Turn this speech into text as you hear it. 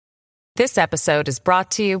This episode is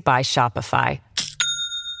brought to you by Shopify.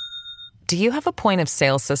 Do you have a point of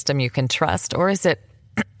sale system you can trust, or is it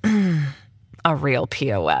a real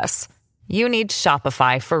POS? You need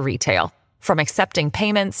Shopify for retail. From accepting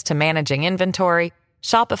payments to managing inventory,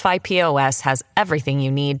 Shopify POS has everything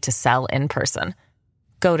you need to sell in person.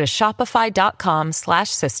 Go to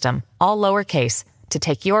shopify.com/system, all lowercase, to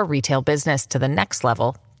take your retail business to the next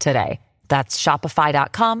level today. That's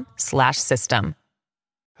shopify.com/system.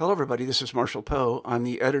 Hello, everybody. This is Marshall Poe. I'm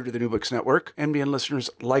the editor of the New Books Network. NBN listeners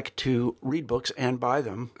like to read books and buy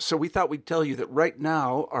them. So we thought we'd tell you that right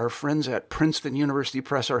now, our friends at Princeton University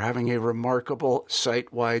Press are having a remarkable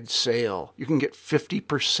site-wide sale. You can get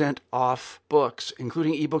 50% off books,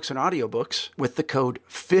 including ebooks and audiobooks, with the code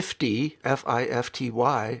 50,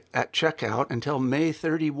 F-I-F-T-Y, at checkout until May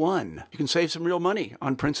 31. You can save some real money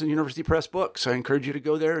on Princeton University Press books. I encourage you to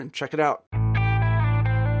go there and check it out.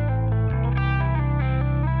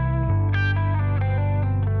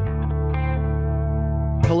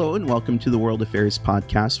 Hello and welcome to the World Affairs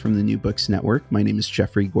podcast from the New Books Network. My name is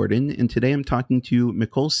Jeffrey Gordon, and today I'm talking to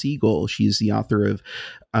Micole Siegel. She's the author of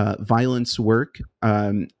Violence Work,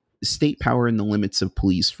 State Power and the Limits of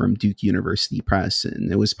Police from Duke University Press, and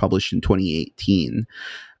it was published in 2018.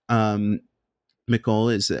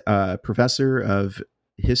 Micole is a professor of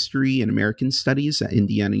History and American Studies at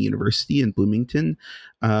Indiana University in Bloomington.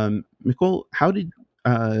 Micole, how did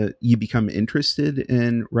you become interested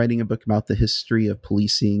in writing a book about the history of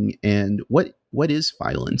policing, and what is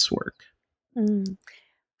violence work?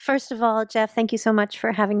 First of all, Jeff, thank you so much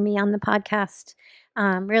for having me on the podcast.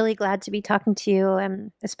 I'm really glad to be talking to you,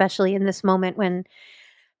 especially in this moment when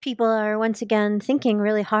people are once again thinking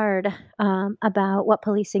really hard about what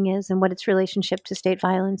policing is and what its relationship to state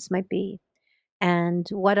violence might be, and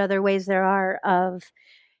what other ways there are of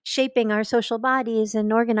shaping our social bodies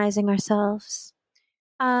and organizing ourselves.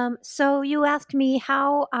 So you asked me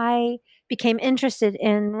how I became interested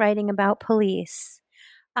in writing about police.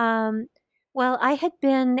 Well, I had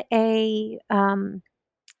been an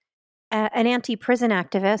anti-prison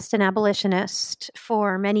activist, an abolitionist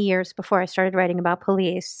for many years before I started writing about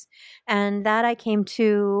police. And that I came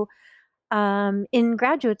to in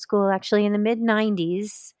graduate school, actually, in the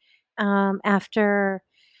mid-90s, after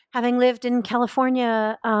having lived in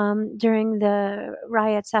California during the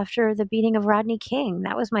riots after the beating of Rodney King.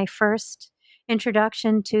 That was my first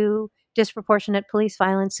introduction to disproportionate police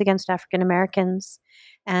violence against African Americans.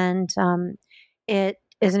 And it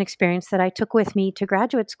is an experience that I took with me to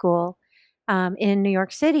graduate school in New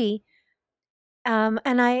York City.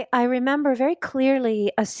 And I remember very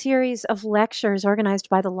clearly a series of lectures organized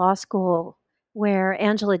by the law school where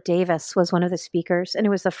Angela Davis was one of the speakers. And it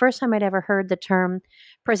was the first time I'd ever heard the term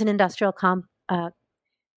prison industrial complex.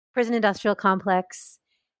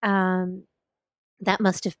 That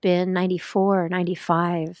must have been 94 or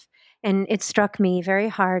 95. And it struck me very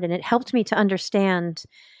hard, and it helped me to understand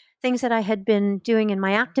things that I had been doing in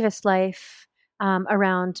my activist life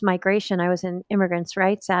around migration. I was an immigrants'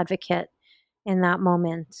 rights advocate in that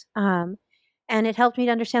moment. And it helped me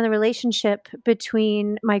to understand the relationship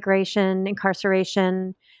between migration,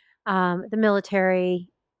 incarceration, the military,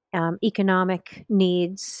 economic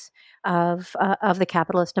needs of the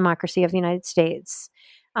capitalist democracy of the United States.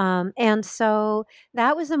 And so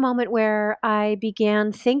that was the moment where I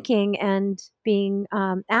began thinking and being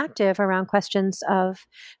active around questions of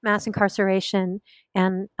mass incarceration.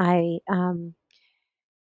 And I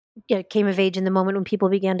came of age in the moment when people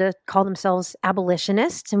began to call themselves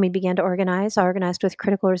abolitionists, and we began to organize. I organized with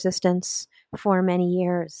Critical Resistance for many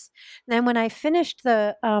years. Then when I finished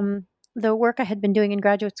the work I had been doing in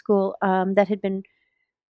graduate school that had been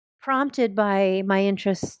prompted by my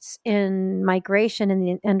interests in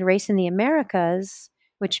migration and race in the Americas,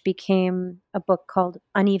 which became a book called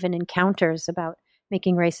Uneven Encounters about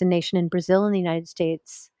making race and nation in Brazil and the United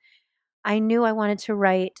States, I knew I wanted to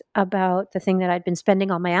write about the thing that I'd been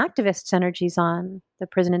spending all my activist energies on, the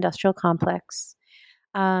prison industrial complex.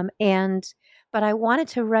 But I wanted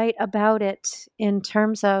to write about it in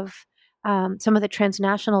terms of some of the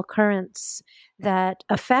transnational currents that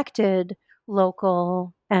affected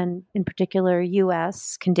local and in particular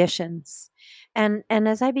U.S. conditions. And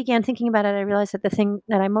as I began thinking about it, I realized that the thing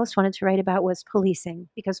that I most wanted to write about was policing,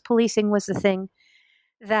 because policing was the thing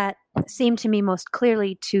that seemed to me most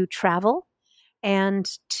clearly to travel and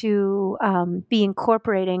to be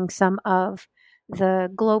incorporating some of the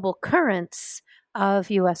global currents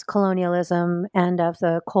of U.S. colonialism and of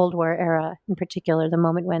the Cold War era, in particular, the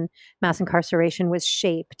moment when mass incarceration was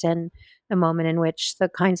shaped and the moment in which the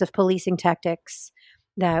kinds of policing tactics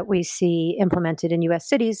that we see implemented in U.S.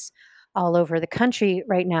 cities all over the country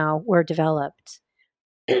right now were developed.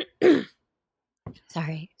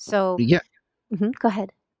 Sorry. So, Yeah. go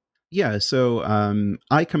ahead. Yeah, so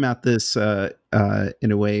I come at this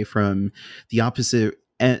in a way from the opposite,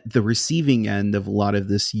 the receiving end of a lot of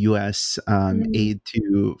this U.S. Aid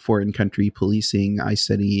to foreign country policing. I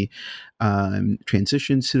study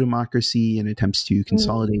transitions to democracy and attempts to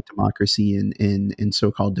consolidate democracy in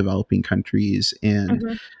so-called developing countries.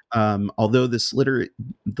 And although the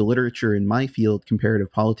literature in my field,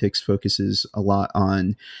 comparative politics, focuses a lot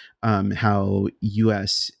on how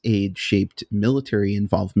U.S. aid shaped military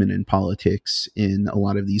involvement in politics in a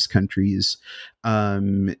lot of these countries.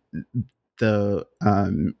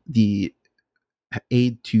 The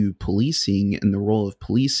aid to policing and the role of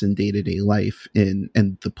police in day-to-day life and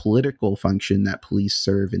the political function that police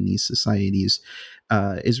serve in these societies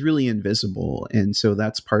is really invisible. And so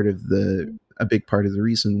that's a big part of the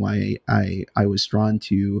reason why I was drawn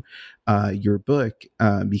to your book,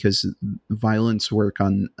 because violence work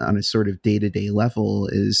on a sort of day-to-day level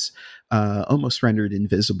is almost rendered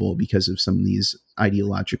invisible because of some of these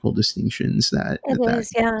ideological distinctions that It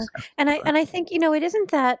is, yeah. And I think, it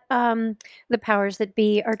isn't that the powers that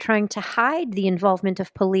be are trying to hide the involvement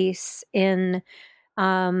of police in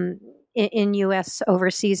U.S.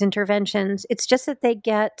 overseas interventions. It's just that they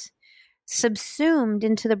get subsumed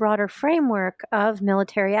into the broader framework of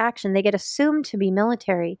military action. They get assumed to be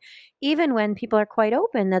military, even when people are quite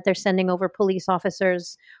open that they're sending over police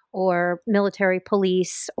officers or military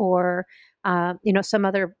police or some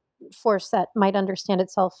other force that might understand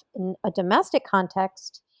itself in a domestic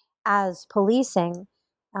context as policing.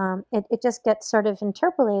 It just gets sort of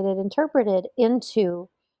interpreted into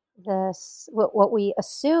this what we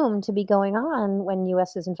assume to be going on when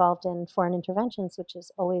U.S. is involved in foreign interventions, which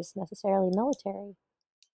is always necessarily military.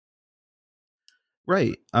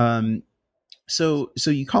 Right. So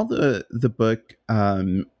you call the book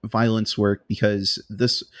violence work because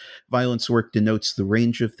this violence work denotes the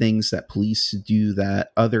range of things that police do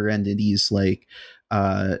that other entities like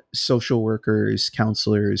social workers,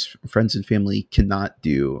 counselors, friends and family cannot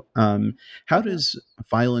do. How does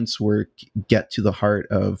violence work get to the heart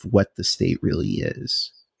of what the state really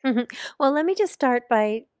is? Well, let me just start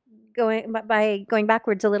by going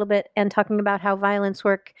backwards a little bit and talking about how violence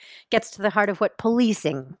work gets to the heart of what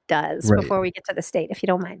policing does Right. before we get to the state, if you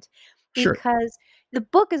don't mind. Sure. Because the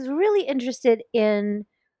book is really interested in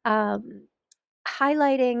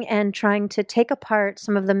highlighting and trying to take apart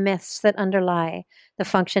some of the myths that underlie the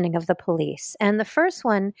functioning of the police. And the first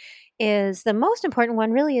one is the most important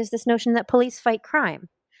one, really, is this notion that police fight crime.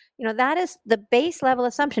 That is the base level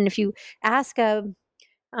assumption. If you ask a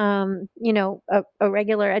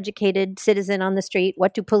regular educated citizen on the street,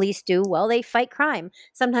 what do police do? Well, they fight crime.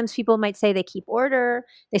 Sometimes people might say they keep order,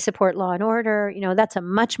 they support law and order. That's a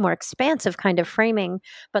much more expansive kind of framing.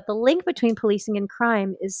 But the link between policing and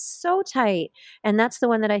crime is so tight. And that's the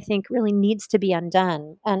one that I think really needs to be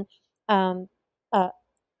undone. And a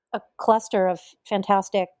cluster of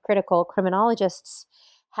fantastic critical criminologists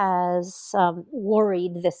has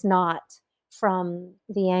worried this knot from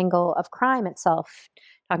the angle of crime itself,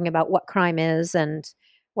 talking about what crime is and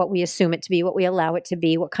what we assume it to be, what we allow it to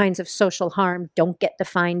be, what kinds of social harm don't get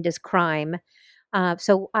defined as crime.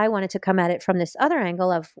 So I wanted to come at it from this other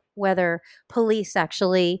angle of whether police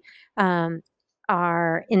actually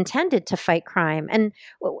are intended to fight crime. And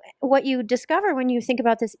what you discover when you think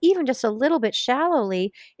about this, even just a little bit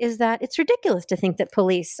shallowly, is that it's ridiculous to think that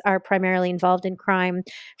police are primarily involved in crime.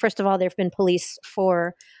 First of all, there have been police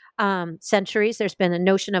for centuries. There's been a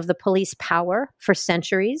notion of the police power for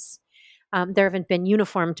centuries. There haven't been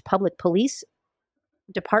uniformed public police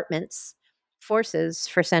departments, forces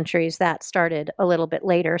for centuries. That started a little bit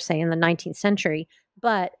later, say in the 19th century.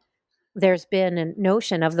 But there's been a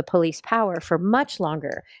notion of the police power for much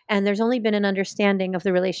longer. And there's only been an understanding of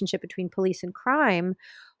the relationship between police and crime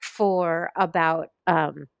for about,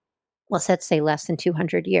 let's say less than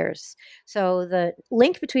 200 years. So the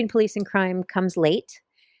link between police and crime comes late.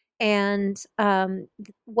 And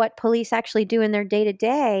what police actually do in their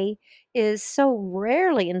day-to-day is so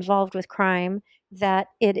rarely involved with crime that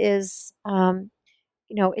it is,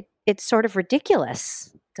 it's sort of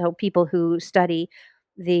ridiculous. So people who study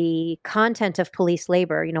the content of police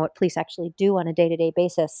labor, what police actually do on a day-to-day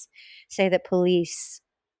basis, say that police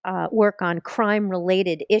work on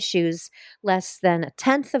crime-related issues less than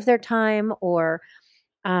 1/10 of their time, or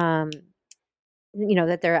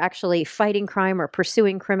that they're actually fighting crime or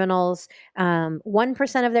pursuing criminals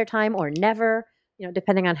 1% of their time, or never,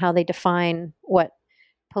 depending on how they define what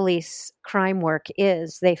police crime work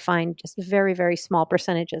is. They find just very, very small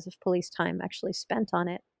percentages of police time actually spent on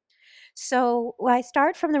it. So I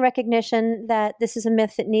start from the recognition that this is a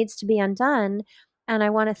myth that needs to be undone. and I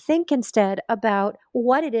want to think instead about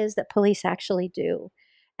what it is that police actually do.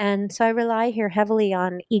 And so I rely here heavily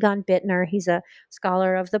on Egon Bittner. He's a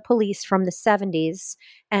scholar of the police from the 70s,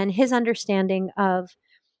 and his understanding of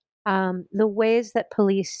the ways that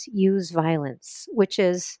police use violence, which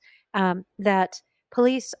is that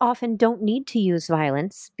police often don't need to use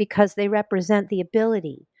violence because they represent the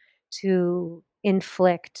ability to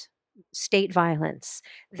inflict state violence.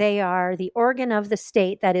 They are the organ of the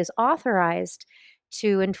state that is authorized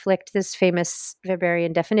to inflict this famous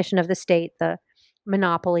Weberian definition of the state, the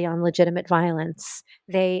monopoly on legitimate violence.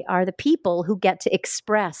 They are the people who get to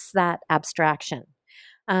express that abstraction.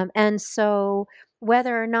 And so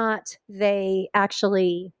whether or not they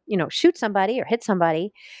actually, shoot somebody or hit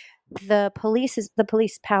somebody, the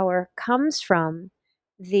police power comes from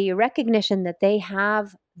the recognition that they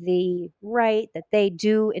have the right, that they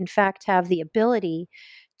do in fact have the ability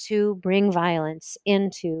to bring violence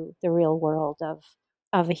into the real world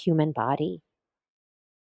of a human body.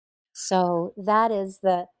 So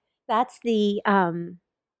that's the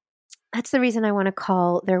reason I want to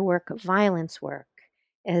call their work violence work,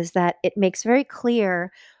 is that it makes very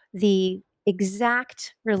clear the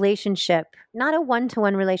exact relationship, not a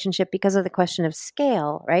one-to-one relationship because of the question of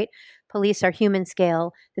scale, right? Police are human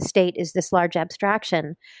scale, the state is this large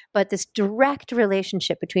abstraction, but this direct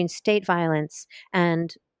relationship between state violence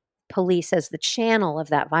and police as the channel of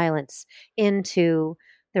that violence into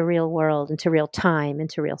the real world, into real time,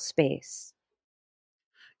 into real space.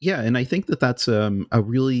 Yeah, and I think that that's a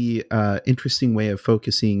really interesting way of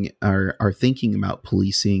focusing our thinking about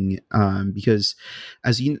policing, because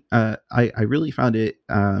I really found it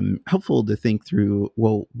helpful to think through,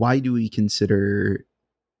 well, why do we consider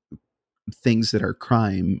things that are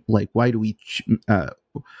crime? Like, why do we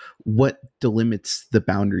what delimits the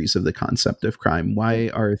boundaries of the concept of crime? Why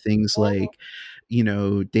are things like,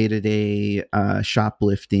 day-to-day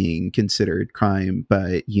shoplifting considered crime,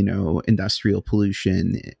 but industrial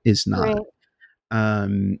pollution is not?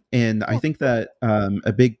 Right. And I think that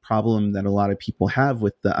a big problem that a lot of people have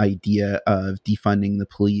with the idea of defunding the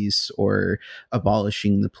police or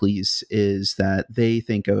abolishing the police is that they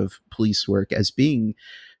think of police work as being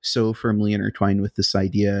so firmly intertwined with this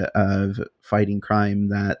idea of fighting crime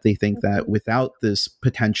that they think that without this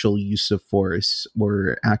potential use of force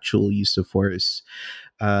or actual use of force,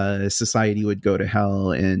 society would go to hell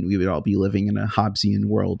and we would all be living in a Hobbesian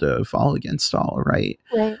world of all against all, right?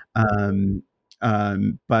 Right.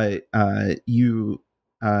 But you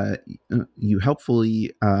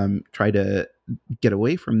helpfully try to get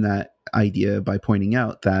away from that idea by pointing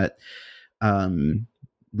out that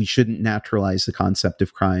we shouldn't naturalize the concept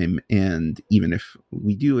of crime. And even if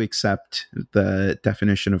we do accept the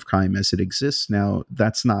definition of crime as it exists now,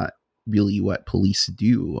 that's not really what police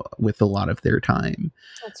do with a lot of their time.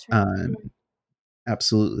 That's right.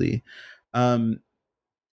 Absolutely.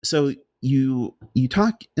 So you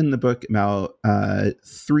talk in the book about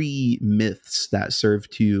three myths that serve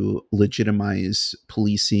to legitimize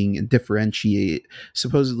policing and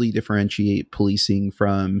supposedly differentiate policing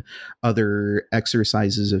from other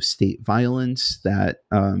exercises of state violence that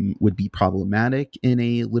would be problematic in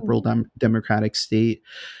a liberal democratic state,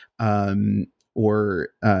 or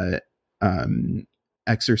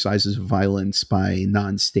exercises of violence by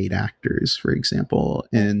non-state actors, for example.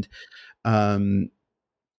 And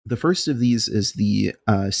the first of these is the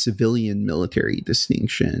civilian military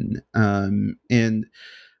distinction. And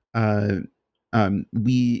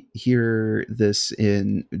we hear this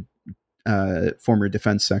in former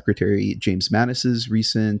Defense Secretary James Mattis's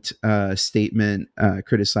recent statement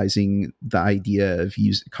criticizing the idea of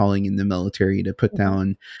calling in the military to put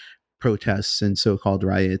down protests and so-called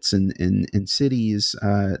riots in cities,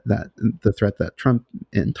 that the threat that Trump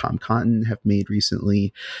and Tom Cotton have made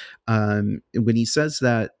recently. When he says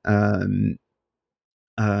that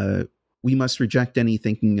we must reject any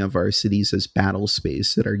thinking of our cities as battle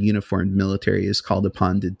space that our uniformed military is called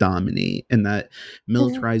upon to dominate, and that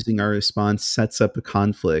militarizing our response sets up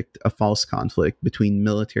a false conflict between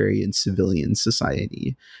military and civilian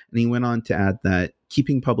society. And he went on to add that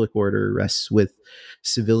keeping public order rests with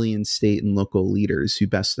civilian, state, and local leaders who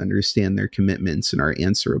best understand their commitments and are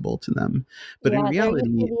answerable to them. But in reality,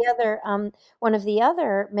 the other one of the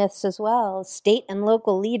other myths as well, state and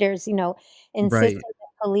local leaders, insisting that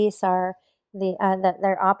police are that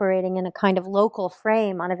they're operating in a kind of local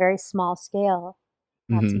frame on a very small scale.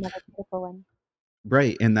 That's another critical one.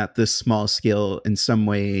 Right. And that this small scale in some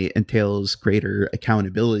way entails greater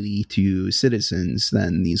accountability to citizens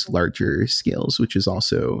than these larger scales, which is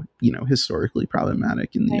also, historically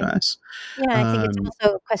problematic in the US. Yeah, I think it's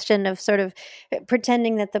also a question of sort of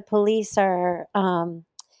pretending that the police are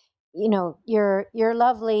your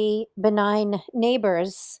lovely benign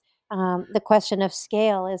neighbors. The question of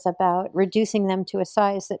scale is about reducing them to a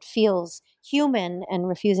size that feels human and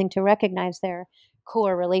refusing to recognize their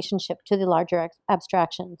core relationship to the larger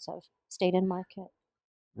abstractions of state and market.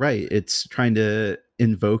 Right. It's trying to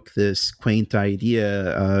invoke this quaint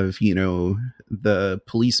idea of, the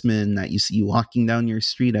policeman that you see walking down your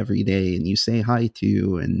street every day and you say hi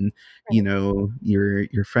to, and, Right.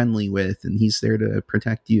 you're friendly with, and he's there to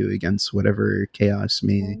protect you against whatever chaos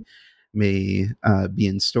may be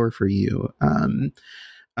in store for you.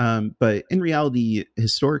 But in reality,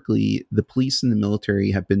 historically, the police and the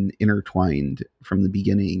military have been intertwined from the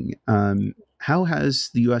beginning. How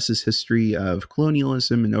has the US's history of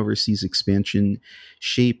colonialism and overseas expansion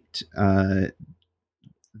shaped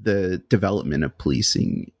the development of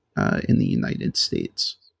policing in the United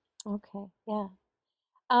States? Okay. Yeah.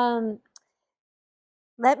 Um,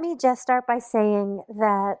 Let me just start by saying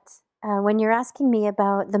that when you're asking me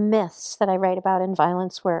about the myths that I write about in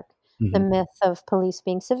violence work, the Mm-hmm. myth of police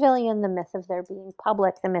being civilian, the myth of their being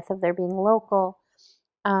public, the myth of their being local,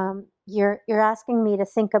 you're asking me to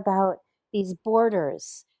think about these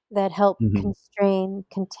borders that help Mm-hmm. constrain,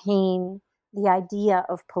 contain the idea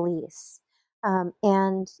of police.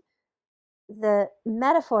 And the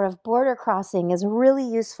metaphor of border crossing is really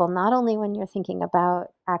useful, not only when you're thinking about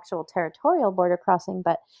actual territorial border crossing,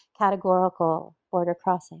 but categorical border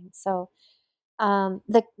crossing. So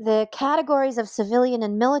the categories of civilian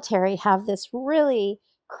and military have this really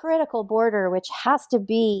critical border which has to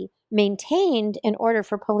be maintained in order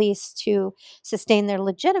for police to sustain their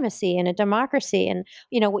legitimacy in a democracy. And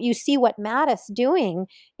what you see what Mattis doing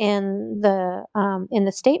in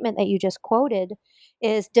the statement that you just quoted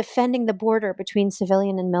is defending the border between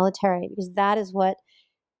civilian and military, because that is what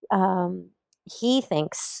um, he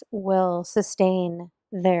thinks will sustain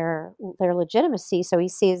their legitimacy. So he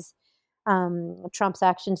sees Trump's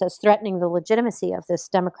actions as threatening the legitimacy of this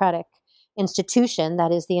democratic institution,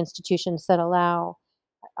 that is, the institutions that allow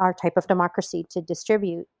our type of democracy to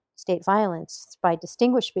distribute state violence by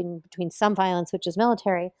distinguishing between some violence, which is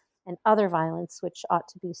military, and other violence, which ought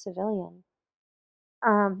to be civilian.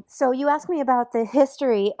 So you asked me about the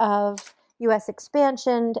history of U.S.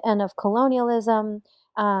 expansion and of colonialism,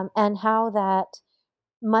 and how that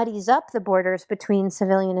muddies up the borders between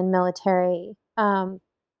civilian and military.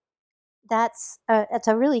 That's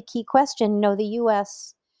a really key question. The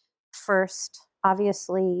U.S. first,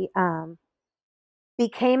 obviously,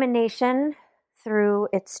 became a nation through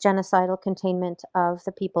its genocidal containment of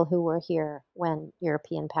the people who were here when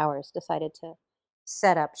European powers decided to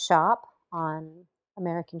set up shop on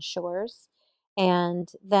American shores, and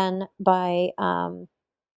then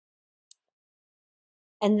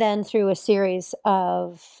through a series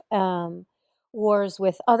of wars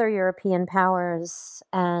with other European powers,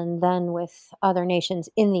 and then with other nations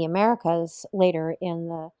in the Americas later in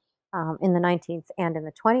the 19th and in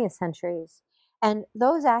the 20th centuries. And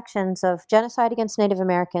those actions of genocide against Native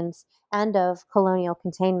Americans and of colonial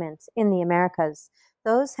containment in the Americas,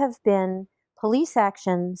 those have been police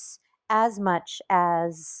actions as much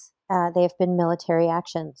as they have been military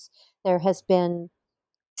actions. There has been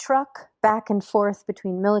truck back and forth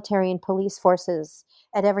between military and police forces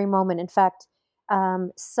at every moment. In fact,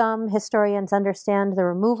 some historians understand the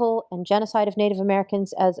removal and genocide of Native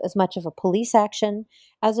Americans as much of a police action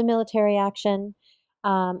as a military action.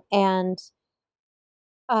 And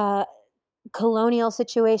colonial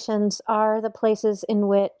situations are the places in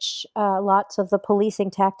which lots of the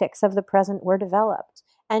policing tactics of the present were developed.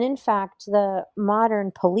 And in fact, the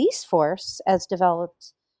modern police force, as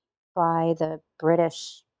developed by the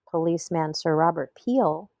British policeman Sir Robert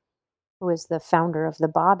Peel, who was the founder of the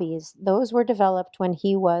Bobbies, those were developed when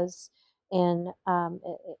he was in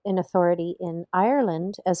authority in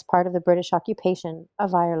Ireland as part of the British occupation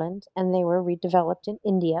of Ireland, and they were redeveloped in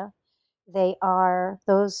India. They are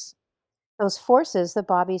those forces, the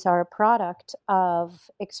Bobbies, are a product of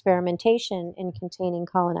experimentation in containing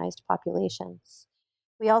colonized populations.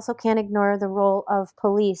 We also can't ignore the role of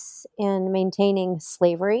police in maintaining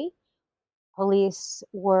slavery. Police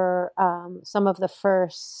were some of the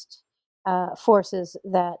first forces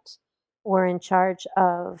that were in charge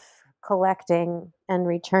of collecting and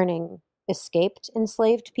returning escaped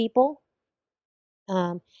enslaved people.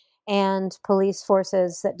 Um, and police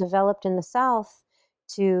forces that developed in the South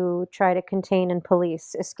to try to contain and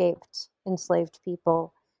police escaped enslaved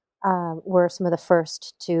people were some of the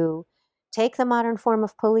first to take the modern form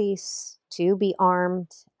of police, to be armed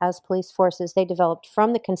as police forces. They developed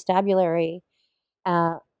from the constabulary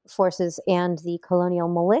uh, forces and the colonial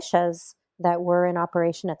militias that were in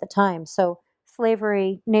operation at the time. So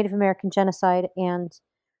slavery, Native American genocide, and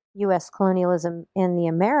U.S. colonialism in the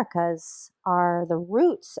Americas are the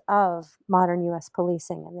roots of modern U.S.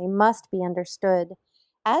 policing, and they must be understood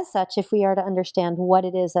as such if we are to understand what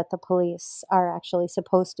it is that the police are actually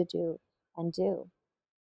supposed to do and do.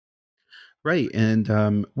 Right.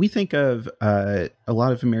 And we think of a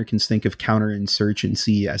lot of Americans think of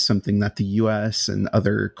counterinsurgency as something that the US and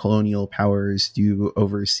other colonial powers do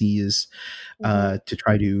overseas to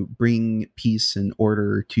try to bring peace and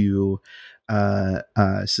order to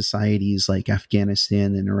societies like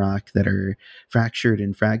Afghanistan and Iraq that are fractured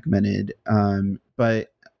and fragmented.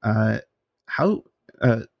 But how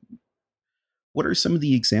what are some of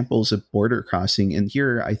the examples of border crossing? And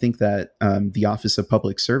here, I think that the Office of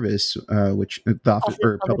Public Service, which the Office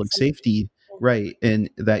or Public Safety, right, and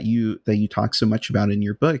that you talk so much about in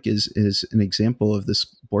your book is an example of this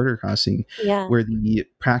border crossing, where the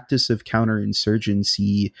practice of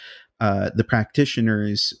counterinsurgency. The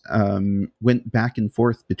practitioners went back and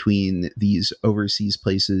forth between these overseas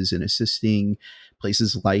places and assisting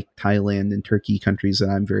places like Thailand and Turkey, countries that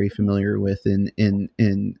I'm very familiar with,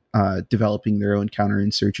 in developing their own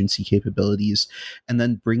counterinsurgency capabilities, and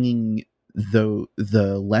then bringing the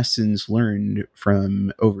lessons learned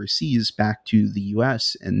from overseas back to the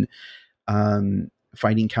U.S. and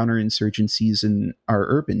fighting counterinsurgencies in our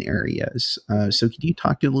urban areas. So could you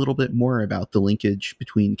talk a little bit more about the linkage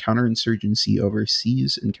between counterinsurgency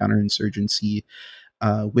overseas and counterinsurgency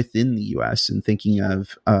within the U.S. and thinking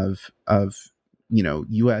of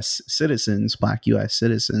U.S. citizens, Black U.S.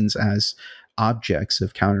 citizens, as objects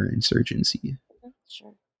of counterinsurgency?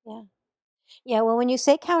 Sure. Yeah. Yeah. Well, when you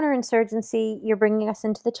say counterinsurgency, you're bringing us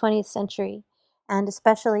into the 20th century, and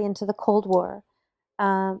especially into the Cold War.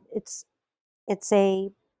 It's a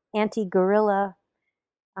anti-guerrilla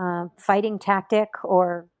fighting tactic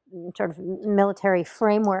or sort of military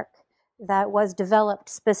framework that was developed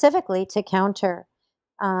specifically to counter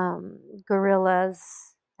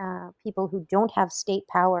guerrillas, people who don't have state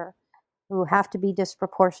power, who have to be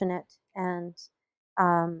disproportionate and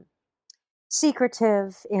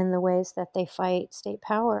secretive in the ways that they fight state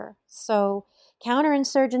power. So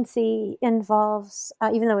counterinsurgency involves,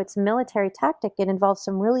 even though it's a military tactic, it involves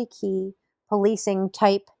some really key policing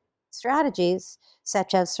type strategies,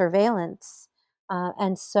 such as surveillance.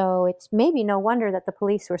 And so it's maybe no wonder that the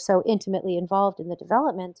police were so intimately involved in the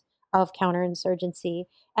development of counterinsurgency.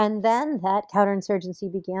 And then that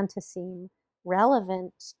counterinsurgency began to seem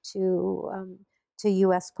relevant to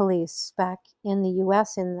U.S. police back in the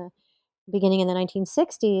U.S. in the beginning in the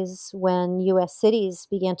 1960s, when U.S. cities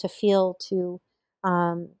began to feel to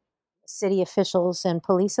city officials and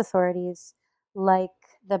police authorities like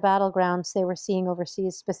the battlegrounds they were seeing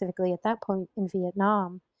overseas, specifically at that point in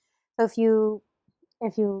Vietnam. So if you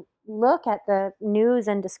look at the news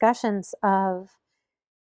and discussions of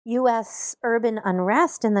U.S. urban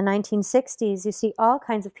unrest in the 1960s, you see all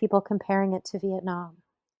kinds of people comparing it to Vietnam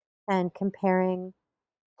and comparing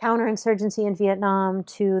counterinsurgency in Vietnam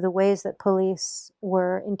to the ways that police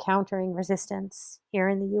were encountering resistance here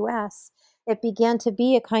in the U.S. It began to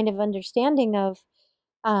be a kind of understanding of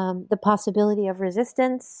the possibility of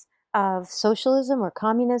resistance, of socialism or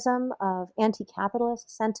communism, of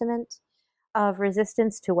anti-capitalist sentiment, of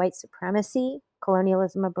resistance to white supremacy,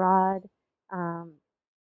 colonialism abroad,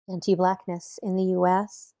 anti-Blackness in the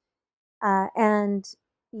U.S. And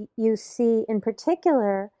you see in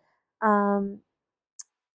particular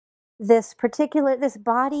this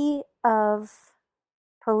body of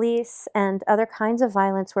police and other kinds of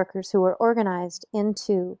violence workers who were organized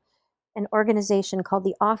into an organization called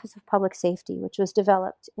the Office of Public Safety, which was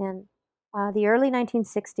developed in the early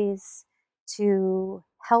 1960s to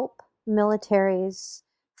help militaries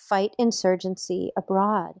fight insurgency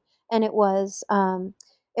abroad. And it was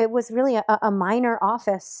really a minor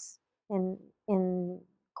office in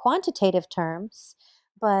quantitative terms,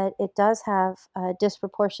 but it does have a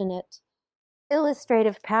disproportionate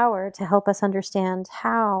illustrative power to help us understand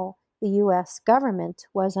how the U.S. government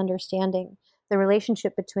was understanding the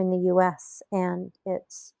relationship between the U.S. and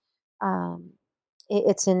its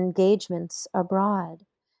engagements abroad.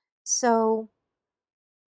 So,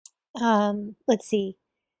 let's see.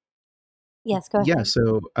 Yes, go ahead. Yeah,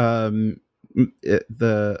 so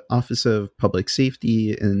the Office of Public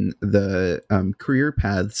Safety and the career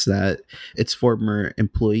paths that its former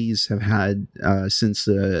employees have had since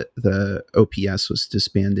the OPS was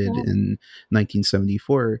disbanded in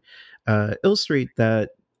 1974 illustrate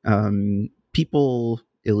that people,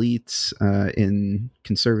 elites in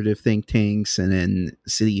conservative think tanks and in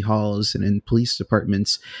city halls and in police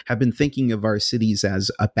departments have been thinking of our cities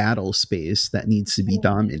as a battle space that needs to be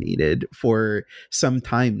dominated for some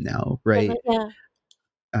time now, right? Yeah.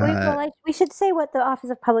 We should say what the Office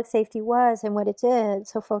of Public Safety was and what it did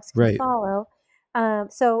so folks can Right. follow.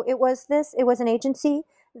 So it was an agency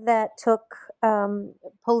that took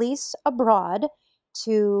police abroad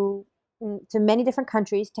to many different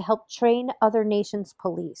countries to help train other nations'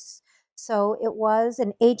 police. So it was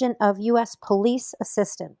an agent of U.S. police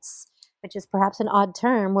assistance, which is perhaps an odd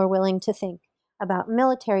term. We're willing to think about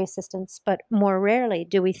military assistance, but more rarely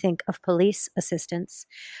do we think of police assistance.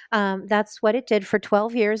 That's what it did for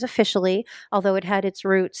 12 years officially, although it had its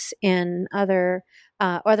roots in other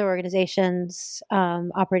organizations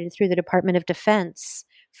operated through the Department of Defense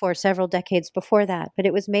for several decades before that. But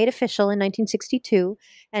it was made official in 1962,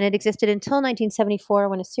 and it existed until 1974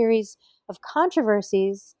 when a series of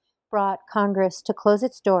controversies brought Congress to close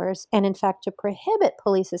its doors and, in fact, to prohibit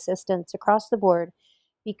police assistance across the board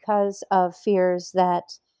because of fears that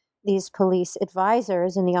these police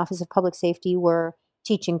advisors in the Office of Public Safety were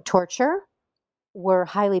teaching torture, were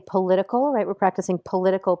highly political, right? We're practicing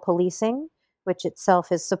political policing, which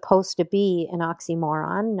itself is supposed to be an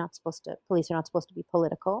oxymoron. Police are not supposed to be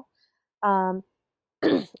political. And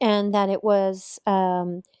that it was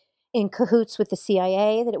in cahoots with the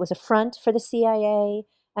CIA, that it was a front for the CIA,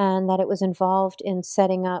 and that it was involved in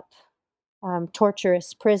setting up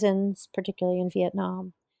torturous prisons, particularly in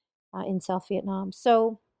Vietnam, in South Vietnam.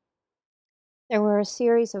 So there were a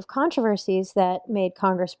series of controversies that made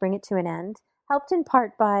Congress bring it to an end, helped in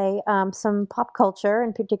part by some pop culture,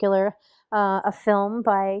 in particular a film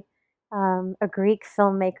by a Greek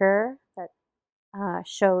filmmaker that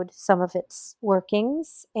showed some of its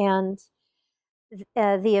workings, and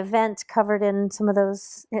the event covered in some of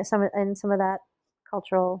that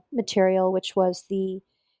cultural material, which was the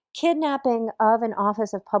kidnapping of an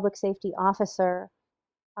Office of Public Safety officer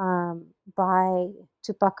by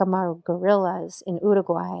Tupac Amaru guerrillas in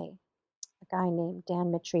Uruguay, a guy named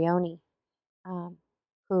Dan Mitrione,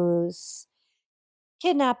 whose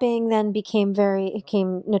kidnapping then became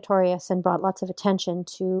notorious and brought lots of attention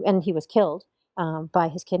to, and he was killed by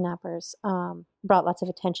his kidnappers, brought lots of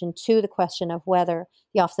attention to the question of whether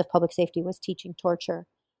the Office of Public Safety was teaching torture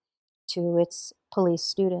to its police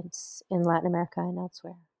students in Latin America and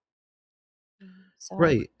elsewhere. So,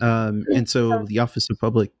 right. And so the Office of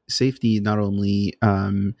Public Safety not only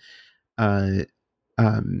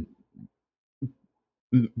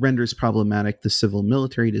renders problematic the civil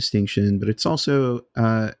military distinction, but it's also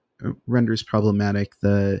renders problematic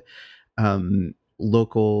the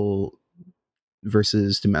local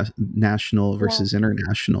versus national versus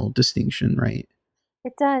international distinction, right?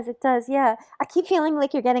 It does. Yeah. I keep feeling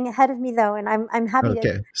like you're getting ahead of me though, and I'm happy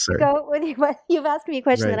to go with you. But you've asked me a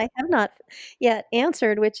question that I have not yet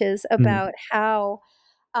answered, which is about how,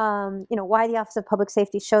 why the Office of Public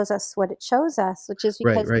Safety shows us what it shows us, which is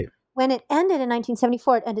because when it ended in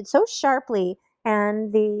 1974, it ended so sharply,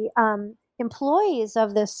 and the employees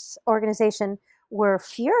of this organization were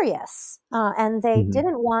furious, and they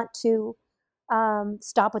didn't want to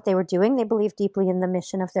stop what they were doing. They believed deeply in the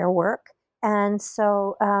mission of their work. And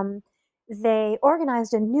so they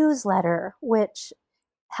organized a newsletter which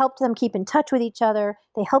helped them keep in touch with each other.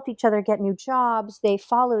 They helped each other get new jobs. They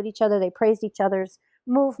followed each other. They praised each other's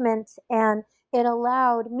movement. And it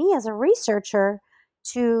allowed me as a researcher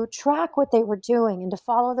to track what they were doing and to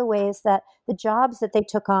follow the ways that the jobs that they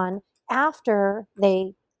took on after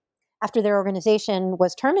their organization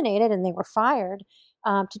was terminated and they were fired,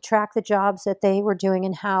 to track the jobs that they were doing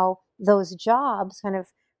and how those jobs kind of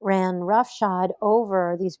ran roughshod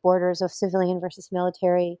over these borders of civilian versus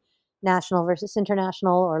military, national versus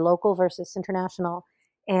international, or local versus international,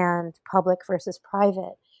 and public versus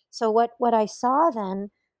private. So what I saw then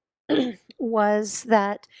was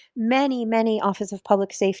that many, many Office of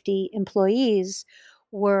Public Safety employees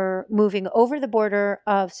were moving over the border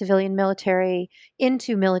of civilian military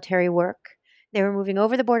into military work. They were moving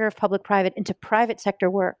over the border of public-private into private sector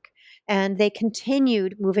work. And they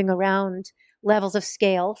continued moving around levels of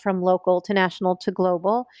scale from local to national to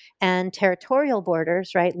global and territorial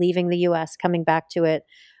borders, right? Leaving the U.S., coming back to it,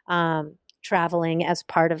 traveling as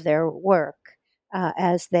part of their work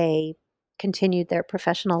as they continued their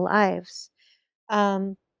professional lives.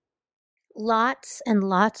 Lots and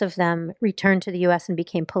lots of them returned to the U.S. and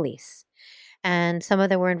became police. And some of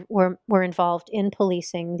them were involved in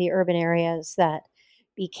policing the urban areas that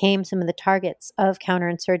became some of the targets of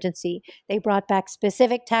counterinsurgency. They brought back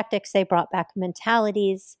specific tactics. They brought back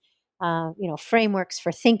mentalities, frameworks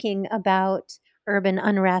for thinking about urban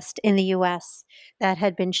unrest in the U.S. that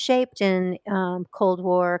had been shaped in Cold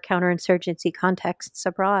War counterinsurgency contexts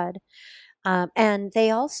abroad. And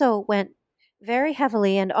they also went very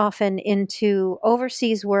heavily and often into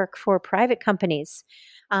overseas work for private companies.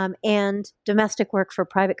 and domestic work for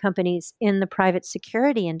private companies in the private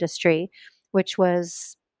security industry, which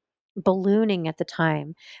was ballooning at the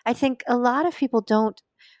time. I think a lot of people don't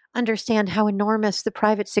understand how enormous the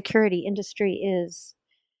private security industry is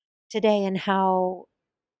today and how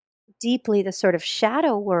deeply the sort of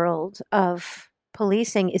shadow world of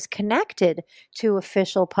policing is connected to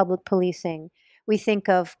official public policing. We think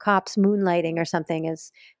of cops moonlighting or something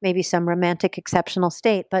as maybe some romantic exceptional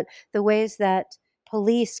state, but the ways that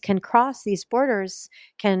police can cross these borders,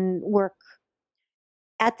 can work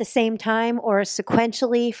at the same time or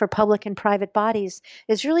sequentially for public and private bodies,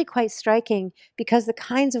 is really quite striking, because the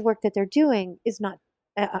kinds of work that they're doing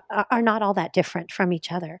are not all that different from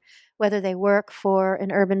each other, whether they work for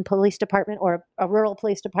an urban police department or a rural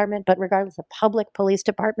police department, but regardless, a public police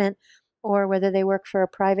department, or whether they work for a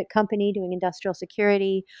private company doing industrial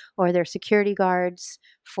security, or they're security guards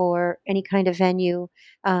for any kind of venue.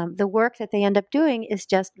 The work that they end up doing is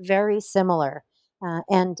just very similar.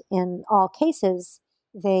 And in all cases,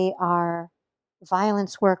 they are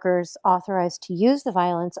violence workers authorized to use the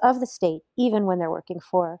violence of the state, even when they're working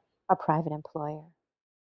for a private employer.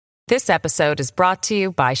 This episode is brought to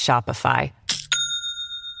you by Shopify.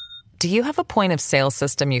 Do you have a point of sale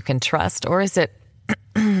system you can trust, or is it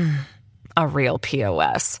a real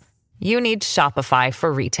POS? You need Shopify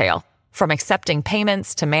for retail. From accepting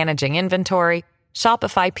payments to managing inventory,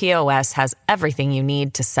 Shopify POS has everything you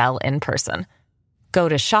need to sell in person. Go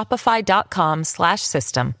to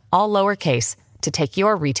shopify.com/system, all lowercase, to take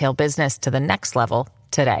your retail business to the next level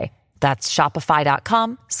today. That's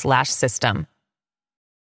shopify.com/system.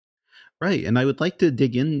 Right. And I would like to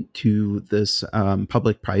dig into this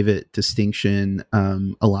public-private distinction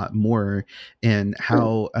a lot more, and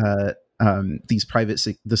how this private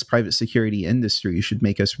security industry should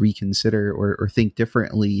make us reconsider or think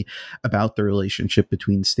differently about the relationship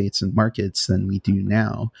between states and markets than we do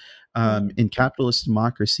now. In capitalist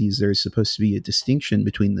democracies, there's supposed to be a distinction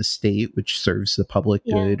between the state, which serves the public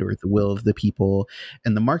good or the will of the people,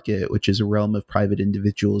 and the market, which is a realm of private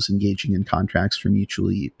individuals engaging in contracts for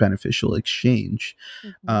mutually beneficial exchange.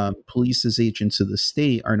 Police, as agents of the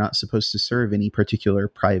state, are not supposed to serve any particular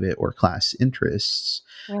private or class interests.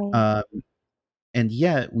 Right. And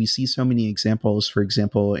yet we see so many examples, for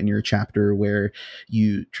example, in your chapter, where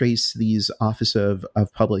you trace these Office of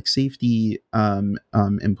Public Safety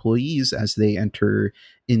employees as they enter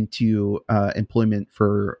into employment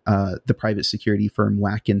for the private security firm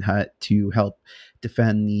Wackenhut to help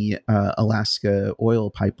defend the Alaska oil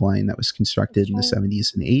pipeline that was constructed in the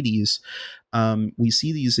 70s and 80s. We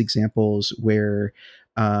see these examples where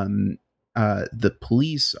the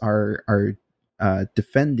police are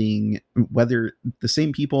defending, whether the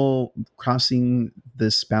same people crossing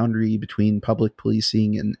this boundary between public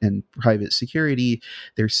policing and private security,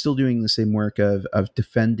 they're still doing the same work of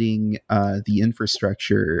defending the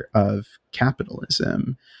infrastructure of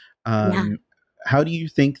capitalism. How do you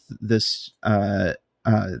think this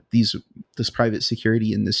private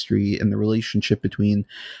security industry and the relationship between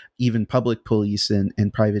even public police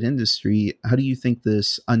and private industry, how do you think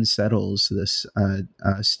this unsettles this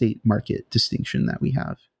state market distinction that we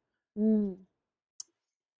have?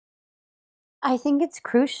 I think it's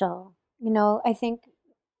crucial. I think,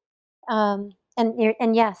 and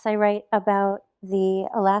yes, I write about the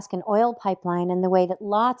Alaskan oil pipeline and the way that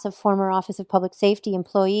lots of former Office of Public Safety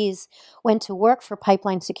employees went to work for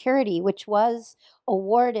Pipeline Security, which was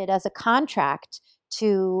awarded as a contract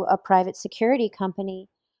to a private security company.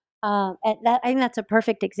 And I think that's a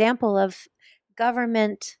perfect example of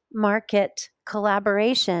government market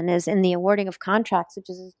collaboration, is in the awarding of contracts, which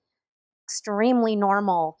is an extremely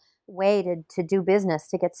normal way to do business,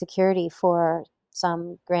 to get security for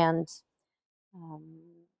some grand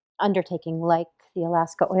undertaking like the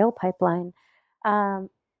Alaska oil pipeline.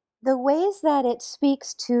 The ways that it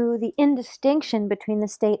speaks to the indistinction between the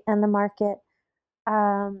state and the market.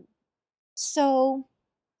 So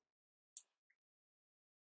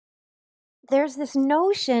there's this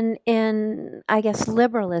notion in, I guess,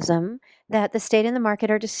 liberalism, that the state and the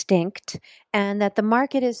market are distinct, and that the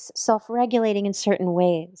market is self-regulating in certain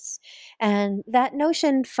ways. And that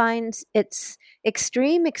notion finds its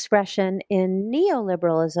extreme expression in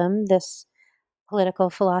neoliberalism, this political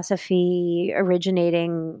philosophy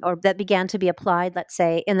originating, or that began to be applied, let's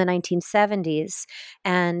say, in the 1970s,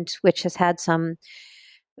 and which has had some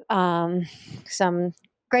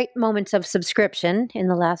great moments of subscription in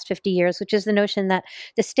the last 50 years, which is the notion that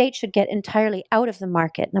the state should get entirely out of the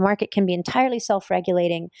market. The market can be entirely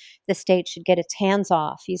self-regulating. The state should get its hands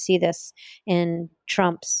off. You see this in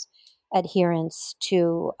Trump's adherence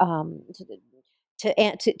to the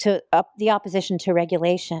opposition to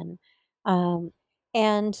regulation.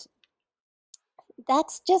 And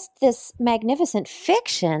that's just this magnificent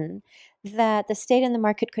fiction that the state and the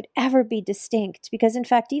market could ever be distinct. Because, in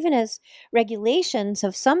fact, even as regulations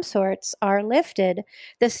of some sorts are lifted,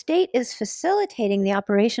 the state is facilitating the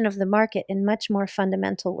operation of the market in much more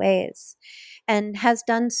fundamental ways, and has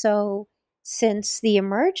done so since the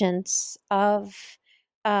emergence of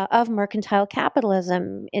mercantile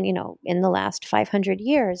capitalism in the last 500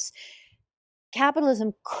 years.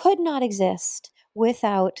 Capitalism could not exist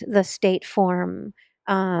without the state form.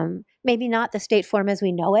 Maybe not the state form as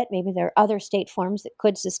we know it. Maybe there are other state forms that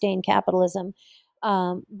could sustain capitalism.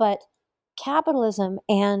 But capitalism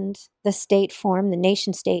and the state form, the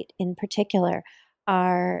nation state in particular,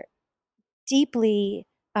 are deeply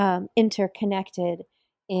interconnected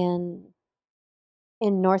in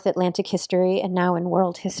North Atlantic history and now in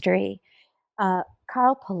world history.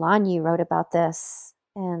 Karl Polanyi wrote about this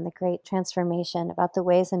in The Great Transformation, about the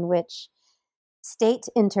ways in which state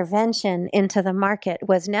intervention into the market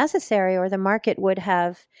was necessary, or the market would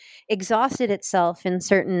have exhausted itself in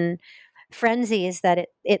certain frenzies that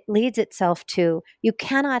it leads itself to. You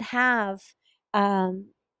cannot have the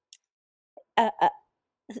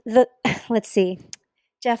let's see,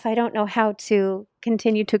 Jeff, I don't know how to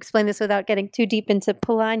continue to explain this without getting too deep into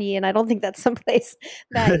Polanyi, and I don't think that's someplace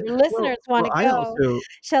that your listeners want to go.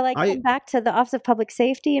 Shall I come back to the Office of Public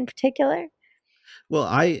Safety in particular? Well,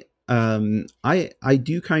 I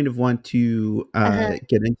do kind of want to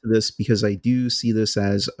get into this because I do see this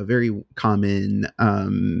as a very common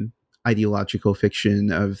ideological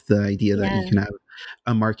fiction of the idea that you can have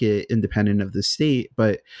a market independent of the state.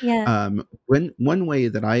 But one way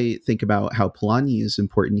that I think about how Polanyi is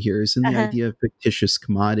important here is in the idea of fictitious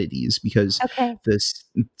commodities, because this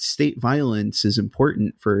state violence is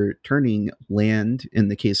important for turning land, in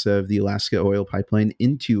the case of the Alaska oil pipeline,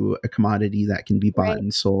 into a commodity that can be bought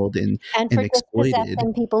and sold and for exploited.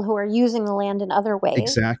 dispossessing people who are using the land in other ways.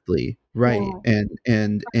 Exactly. Right. Yeah.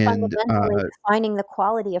 And fundamentally defining the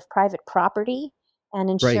quality of private property and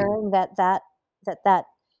ensuring that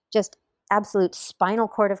just absolute spinal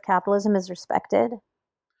cord of capitalism is respected.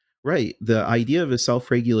 Right. The idea of a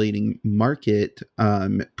self-regulating market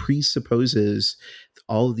presupposes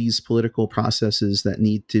all of these political processes that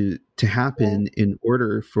need to happen in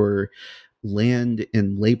order for land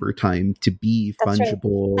and labor time to be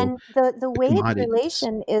fungible. Right. And the wage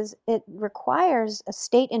relation it requires a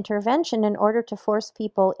state intervention in order to force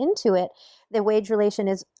people into it. The wage relation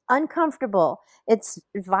is uncomfortable, it's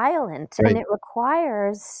violent, and it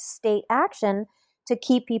requires state action to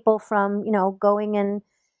keep people from, going and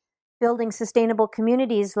building sustainable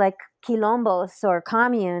communities like quilombos or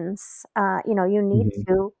communes.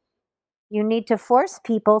 You need to force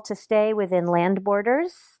people to stay within land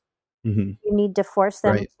borders. You need to force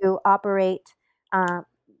them to operate,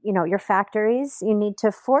 your factories. You need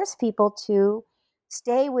to force people to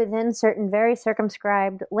stay within certain very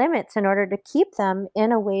circumscribed limits in order to keep them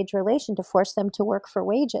in a wage relation, to force them to work for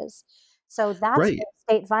wages. So that's where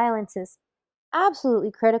state violence is absolutely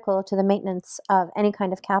critical to the maintenance of any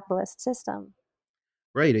kind of capitalist system.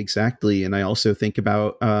 Right, exactly. And I also think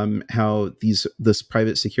about how this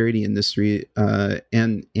private security industry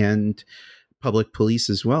and public police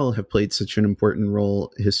as well have played such an important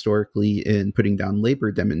role historically in putting down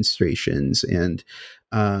labor demonstrations and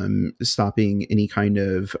stopping any kind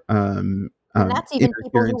of that's even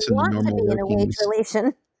interference in the normal in a wage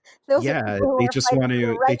relation. They just want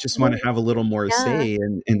to have a little more say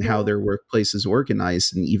in how their workplace is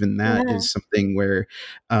organized, and even that is something where,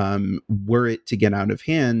 were it to get out of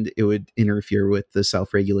hand, it would interfere with the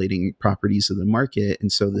self-regulating properties of the market,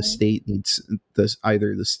 and so the state needs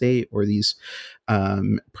either the state or these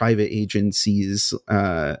private agencies.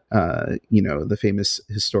 The famous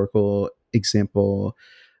historical example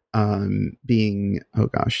being, oh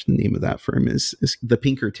gosh, the name of that firm is the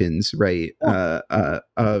Pinkertons, right?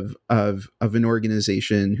 Of an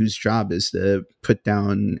organization whose job is to put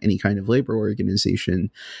down any kind of labor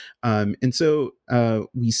organization. And so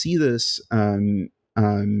we see this,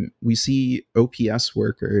 we see OPS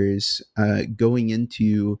workers going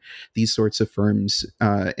into these sorts of firms,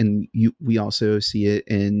 and we also see it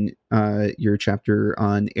in your chapter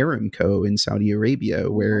on Aramco in Saudi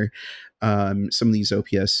Arabia, where some of these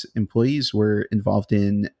OPS employees were involved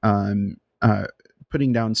in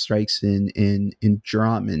putting down strikes in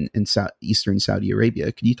Dhahran in eastern Saudi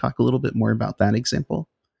Arabia. Could you talk a little bit more about that example?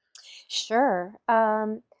 Sure.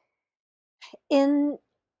 In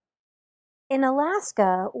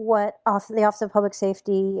Alaska, what the Office of Public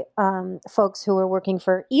Safety folks who were working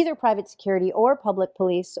for either private security or public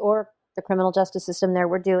police or the criminal justice system there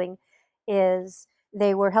were doing is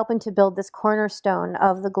they were helping to build this cornerstone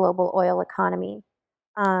of the global oil economy.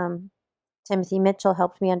 Timothy Mitchell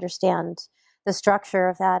helped me understand the structure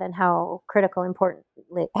of that and how critically important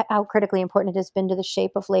it has been to the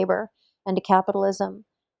shape of labor and to capitalism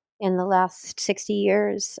in the last 60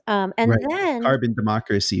 years. And right. then Carbon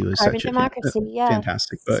Democracy was Carbon such a Democracy, yeah,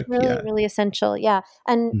 fantastic it's book. really, Yeah. really essential. Yeah.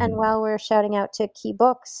 And Mm-hmm. while we're shouting out to key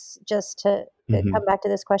books, just to Mm-hmm. come back to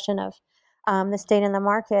this question of the state and the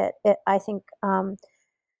market, I think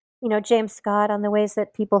James Scott on the ways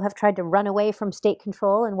that people have tried to run away from state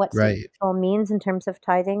control and what state Right. control means in terms of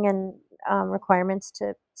tithing and requirements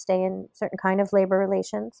to stay in certain kind of labor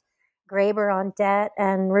relations. Graeber on debt,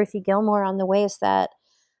 and Ruthie Gilmore on the ways that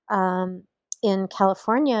in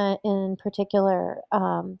California in particular,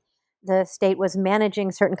 the state was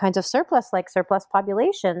managing certain kinds of surplus, like surplus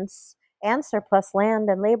populations and surplus land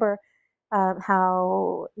and labor,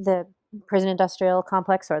 how the prison industrial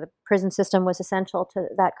complex or the prison system was essential to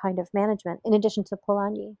that kind of management, in addition to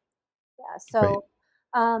Polanyi. Yeah. So,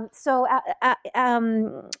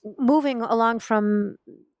 moving along from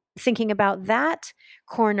thinking about that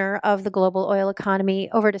corner of the global oil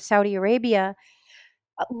economy over to Saudi Arabia,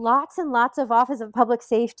 lots and lots of Office of Public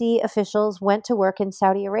Safety officials went to work in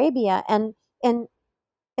Saudi Arabia, and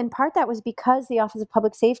in part that was because the Office of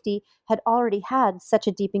Public Safety had already had such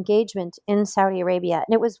a deep engagement in Saudi Arabia.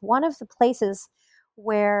 And it was one of the places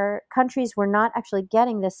where countries were not actually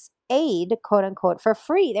getting this aid, quote unquote, for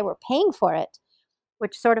free. They were paying for it,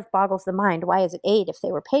 which sort of boggles the mind. Why is it aid if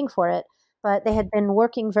they were paying for it? But they had been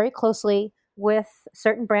working very closely with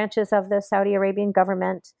certain branches of the Saudi Arabian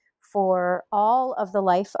government for all of the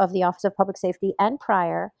life of the Office of Public Safety and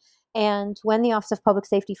prior. And when the Office of Public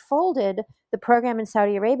Safety folded, the program in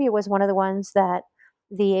Saudi Arabia was one of the ones that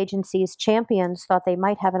the agency's champions thought they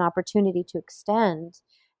might have an opportunity to extend.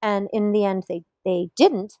 And in the end, they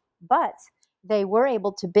didn't, but they were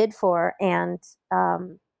able to bid for, and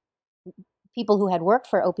people who had worked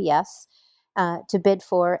for OPS to bid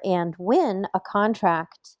for and win a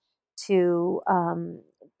contract to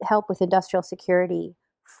help with industrial security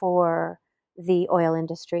for the oil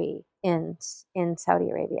industry in Saudi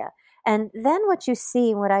Arabia. And then what you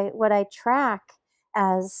see, what I track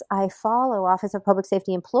as I follow Office of Public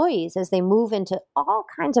Safety employees as they move into all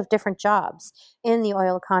kinds of different jobs in the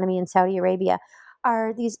oil economy in Saudi Arabia,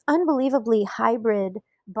 are these unbelievably hybrid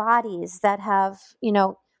bodies that have,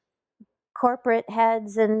 corporate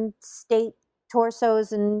heads and state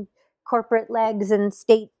torsos and corporate legs and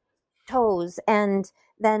state toes, and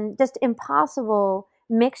then just impossible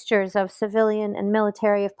mixtures of civilian and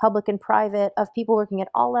military, of public and private, of people working at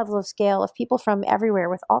all levels of scale, of people from everywhere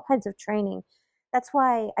with all kinds of training. That's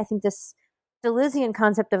why I think this Deleuzian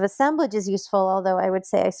concept of assemblage is useful, although I would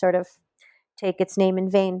say I sort of take its name in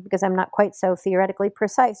vain because I'm not quite so theoretically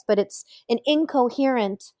precise, but it's an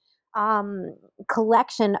incoherent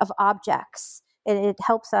collection of objects. It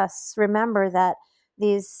helps us remember that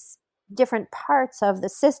these different parts of the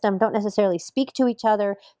system don't necessarily speak to each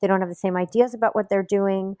other. They don't have the same ideas about what they're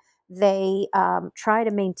doing. They try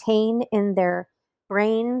to maintain in their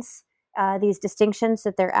brains these distinctions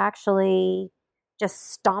that they're actually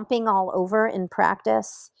just stomping all over in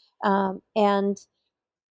practice. And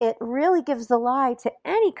it really gives the lie to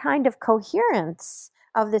any kind of coherence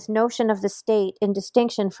of this notion of the state in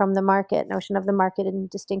distinction from the market, notion of the market in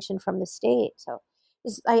distinction from the state. So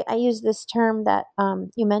I use this term that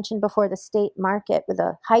you mentioned before, the state market, with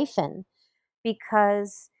a hyphen,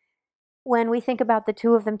 because when we think about the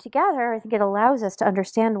two of them together, I think it allows us to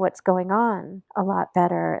understand what's going on a lot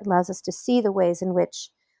better. It allows us to see the ways in which,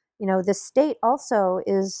 the state also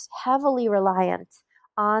is heavily reliant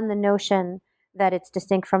on the notion that it's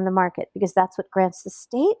distinct from the market, because that's what grants the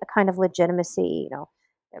state a kind of legitimacy.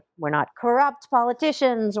 We're not corrupt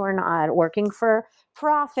politicians. We're not working for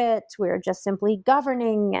profit. We're just simply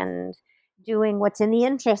governing and doing what's in the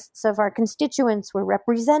interests of our constituents. We're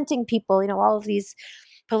representing people, all of these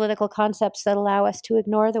political concepts that allow us to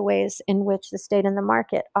ignore the ways in which the state and the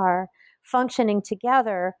market are functioning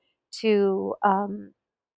together to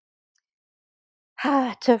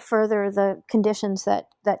further the conditions that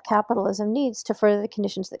capitalism needs, to further the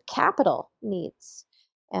conditions that capital needs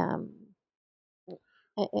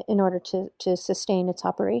in order to sustain its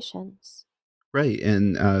operations. Right,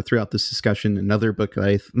 and throughout this discussion, another book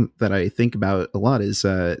that I think about a lot is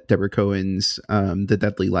Deborah Cohen's "The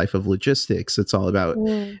Deadly Life of Logistics." It's all about,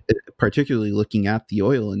 particularly looking at the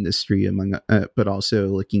oil industry, but also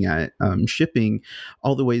looking at shipping,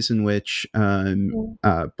 all the ways in which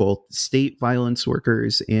both state violence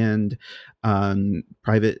workers and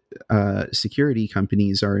private security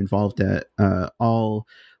companies are involved at all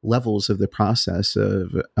levels of the process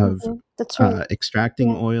of That's right.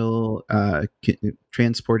 extracting oil,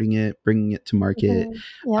 transporting it, bringing it to market,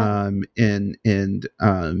 Yeah.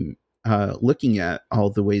 looking at all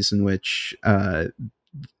the ways in which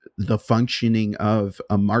the functioning of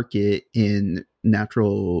a market in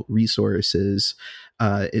natural resources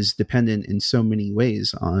is dependent in so many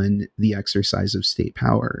ways on the exercise of state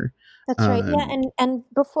power. That's right. Yeah, and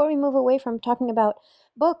before we move away from talking about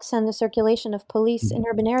books and the circulation of police in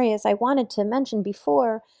urban areas, I wanted to mention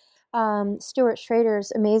before Stuart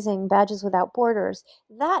Schrader's amazing Badges Without Borders.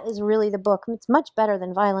 That is really the book. It's much better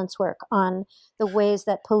than Violence Work on the ways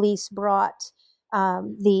that police brought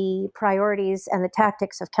the priorities and the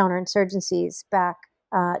tactics of counterinsurgencies back,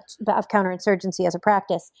 of counterinsurgency as a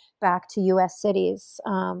practice back to U.S. cities.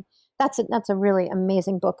 That's a really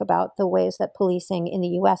amazing book about the ways that policing in the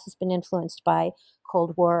U.S. has been influenced by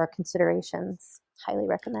Cold War considerations. Highly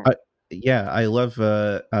recommend. Yeah, I love.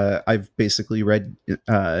 I've basically read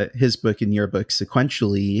his book and your book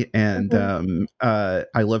sequentially, and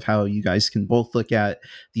I love how you guys can both look at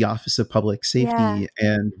the Office of Public Safety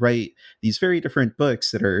and write these very different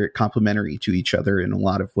books that are complementary to each other in a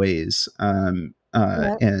lot of ways.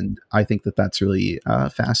 And I think that that's really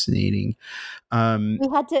fascinating. We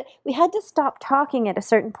had to stop talking at a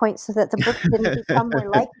certain point so that the books didn't become more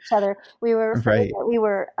like each other. We were afraid that we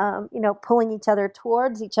were, pulling each other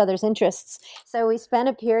towards each other's interests. So we spent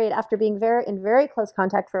a period after being in very close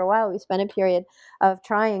contact for a while. We spent a period of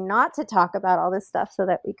trying not to talk about all this stuff so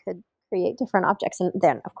that we could create different objects. And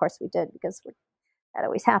then, of course, we did because that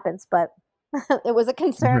always happens. But it was a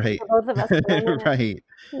concern for both of us. Right.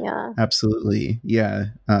 Yeah. Absolutely. Yeah.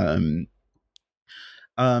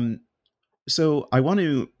 So I want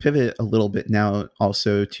to pivot a little bit now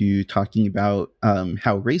also to talking about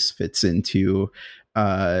how race fits into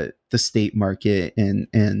the state market and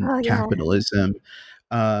capitalism.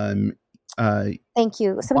 Thank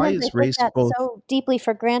you. Sometimes I take that so deeply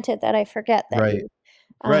for granted that I forget that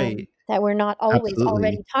that we're not always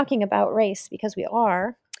already talking about race, because we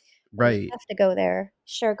are. Right. We have to go there.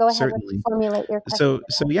 Sure. Go ahead. Certainly. Formulate your question.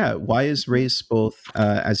 So yeah, why is race both,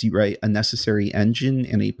 as you write, a necessary engine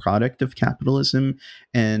and a product of capitalism?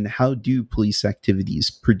 And how do police activities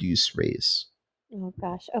produce race? Oh,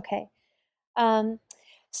 gosh. Okay.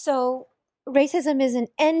 So racism is an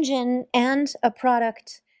engine and a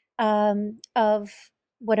product of,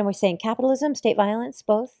 what am I saying? Capitalism, state violence,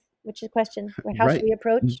 both? Which is the question. How should we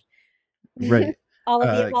approach? Right. All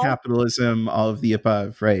of the above? Capitalism, all of the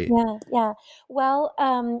above, right? Yeah. Well,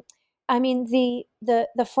 I mean,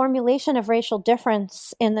 the formulation of racial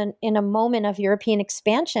difference in a moment of European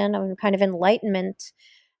expansion, of kind of Enlightenment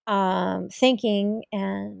thinking,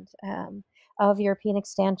 and of European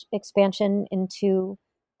expansion into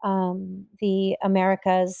the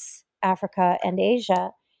Americas, Africa, and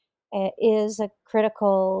Asia, is a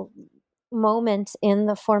critical moment in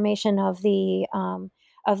the formation of the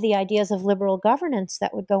ideas of liberal governance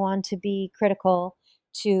that would go on to be critical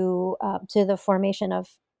to the formation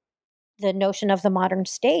of the notion of the modern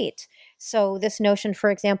state. So this notion,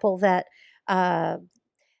 for example, that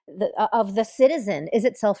of the citizen is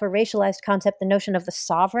itself a racialized concept. The notion of the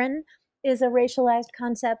sovereign is a racialized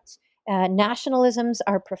concept. Nationalisms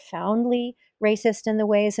are profoundly racist in the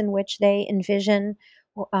ways in which they envision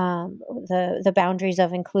the boundaries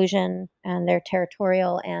of inclusion and their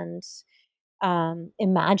territorial and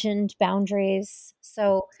imagined boundaries.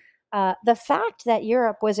 So the fact that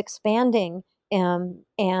Europe was expanding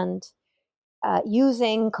and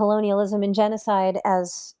using colonialism and genocide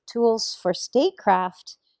as tools for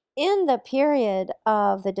statecraft in the period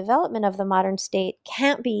of the development of the modern state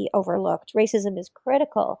can't be overlooked. Racism is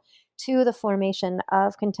critical to the formation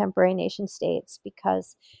of contemporary nation states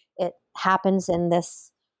because it happens in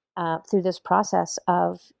this through this process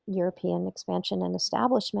of European expansion and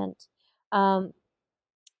establishment. And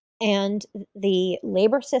the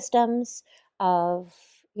labor systems of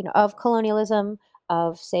colonialism,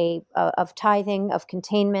 of tithing, of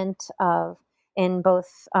containment, of in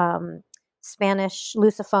both Spanish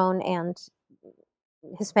Lusophone and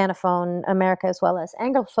Hispanophone America, as well as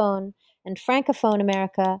Anglophone and Francophone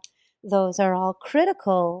America, those are all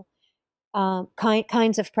critical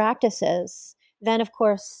kinds of practices. Then, of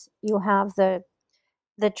course, you have the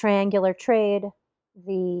triangular trade,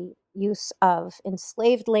 the use of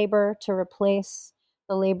enslaved labor to replace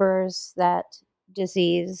the laborers that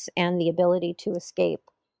disease and the ability to escape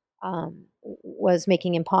was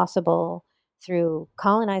making impossible through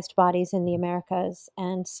colonized bodies in the Americas.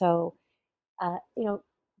 And so,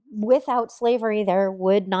 without slavery, there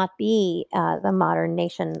would not be the modern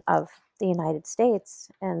nation of the United States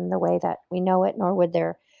and the way that we know it, nor would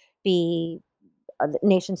there be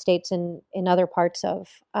nation states in other parts of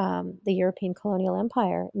the European colonial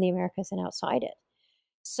empire in the Americas and outside it.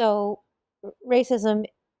 So racism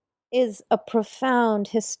is a profound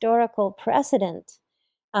historical precedent,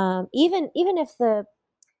 even if the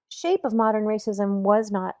shape of modern racism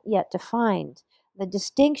was not yet defined. The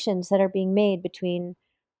distinctions that are being made between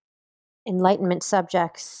Enlightenment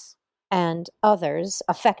subjects and others,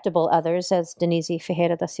 affectable others, as Denise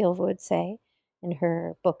Ferreira da Silva would say in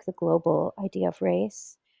her book, The Global Idea of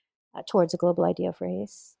Race, Towards a Global Idea of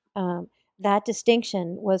Race. That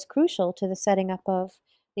distinction was crucial to the setting up of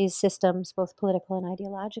these systems, both political and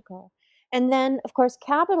ideological. And then, of course,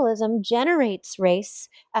 capitalism generates race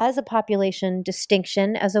as a population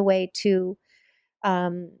distinction, as a way to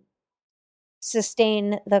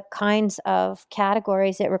sustain the kinds of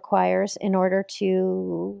categories it requires in order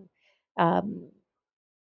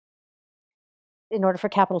for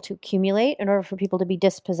capital to accumulate, in order for people to be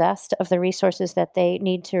dispossessed of the resources that they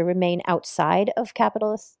need to remain outside of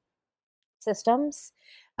capitalist systems.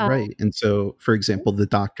 Right. And so, for example, the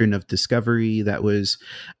doctrine of discovery that was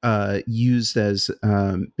used as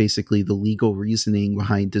basically the legal reasoning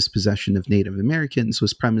behind dispossession of Native Americans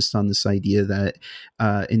was premised on this idea that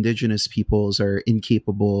indigenous peoples are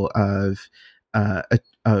incapable of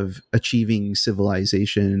achieving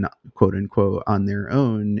civilization, quote unquote, on their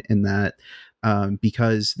own, and that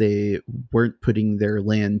because they weren't putting their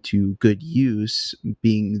land to good use,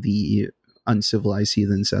 being the uncivilized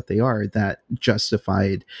heathens that they are, that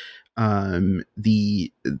justified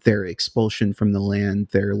their expulsion from the land,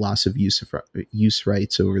 their loss of use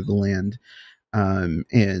rights over the land,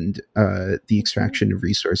 and the extraction of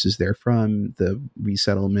resources therefrom, the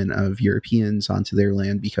resettlement of Europeans onto their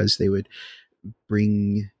land, because they would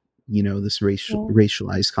bring this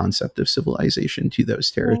racialized concept of civilization to those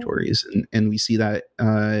territories. And we see that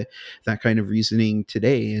that kind of reasoning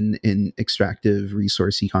today in extractive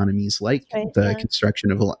resource economies, like the construction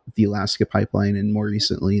of the Alaska pipeline, and more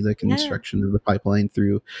recently the construction of the pipeline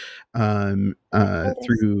through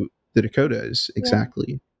through the Dakotas.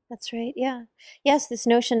 Exactly. That's right. Yeah. Yes, this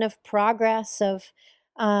notion of progress, of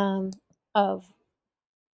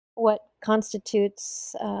what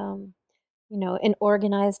constitutes an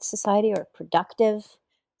organized society or productive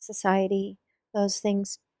society. Those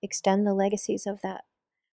things extend the legacies of that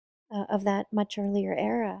much earlier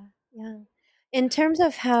era. Yeah. In terms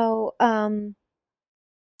of how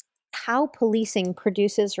policing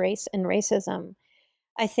produces race and racism,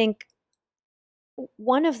 I think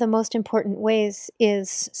one of the most important ways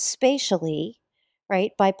is spatially,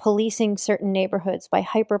 right? By policing certain neighborhoods, by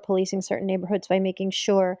hyper-policing certain neighborhoods, by making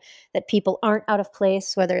sure that people aren't out of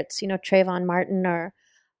place, whether it's, Trayvon Martin or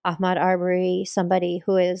Ahmaud Arbery, somebody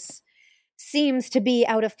who seems to be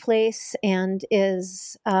out of place and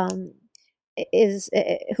whose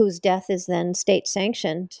death is then state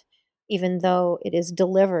sanctioned, even though it is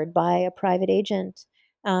delivered by a private agent.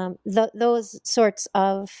 Those sorts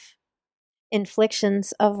of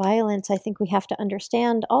inflictions of violence, I think we have to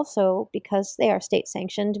understand also, because they are state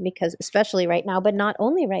sanctioned, because especially right now, but not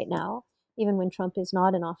only right now, even when Trump is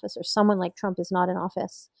not in office, or someone like Trump is not in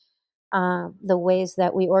office, the ways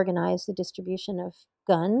that we organize the distribution of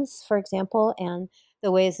guns, for example, and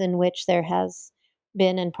the ways in which there has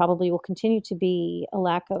been and probably will continue to be a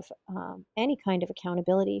lack of any kind of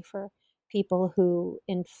accountability for people who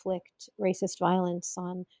inflict racist violence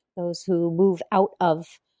on those who move out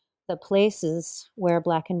of the places where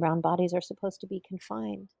Black and brown bodies are supposed to be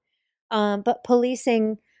confined. But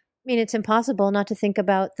policing, it's impossible not to think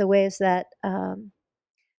about the ways that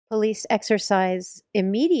police exercise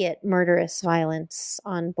immediate murderous violence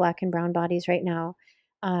on Black and brown bodies right now.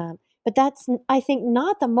 But that's, I think,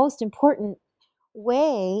 not the most important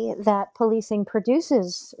way that policing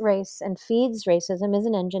produces race and feeds racism, is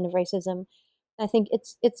an engine of racism. I think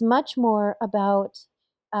it's much more about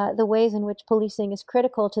the ways in which policing is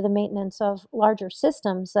critical to the maintenance of larger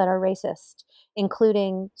systems that are racist,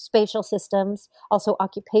 including spatial systems, also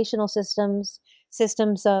occupational systems,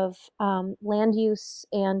 systems of land use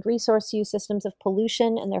and resource use, systems of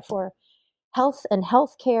pollution, and therefore health and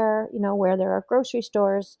healthcare, where there are grocery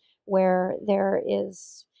stores, where there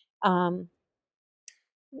is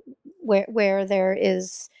where there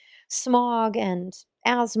is smog and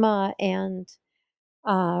asthma and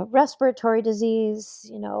respiratory disease,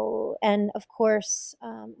 and of course,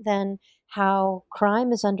 then how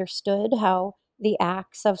crime is understood, how the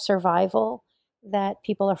acts of survival that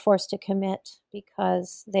people are forced to commit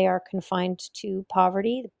because they are confined to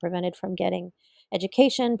poverty, prevented from getting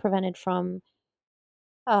education, prevented from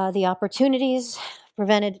the opportunities,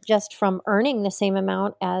 prevented just from earning the same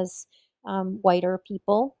amount as whiter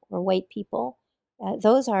people or white people.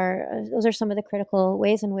 Those are some of the critical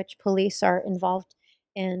ways in which police are involved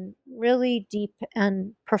in really deep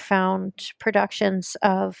and profound productions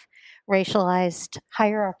of racialized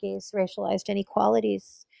hierarchies, racialized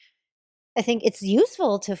inequalities. I think it's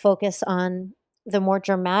useful to focus on the more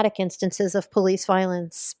dramatic instances of police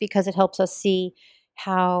violence because it helps us see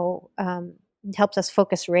how it helps us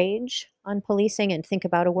focus rage on policing and think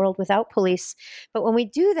about a world without police. But when we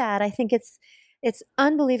do that, I think it's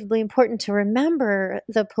unbelievably important to remember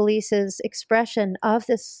the police's expression of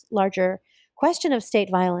this larger question of state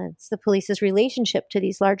violence, the police's relationship to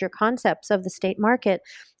these larger concepts of the state market,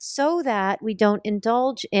 so that we don't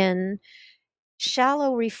indulge in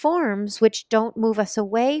shallow reforms which don't move us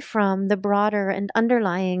away from the broader and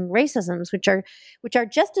underlying racisms, which are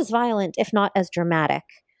just as violent, if not as dramatic,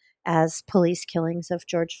 as police killings of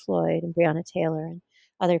George Floyd and Breonna Taylor and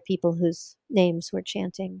other people whose names we're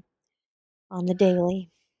chanting on the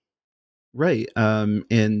daily. Right.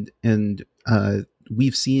 And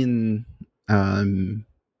we've seen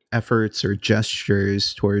efforts or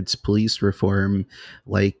gestures towards police reform,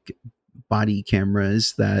 like body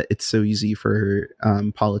cameras, that it's so easy for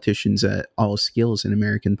politicians at all scales in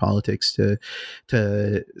American politics to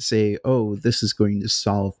say, "Oh, this is going to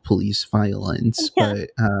solve police violence." Yeah.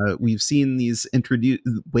 But we've seen these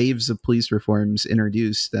waves of police reforms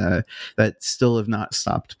introduced that still have not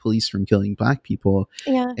stopped police from killing Black people.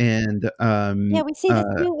 Yeah. And Yeah, we see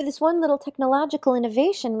this one little technological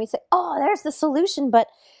innovation. We say, "Oh, there's the solution," but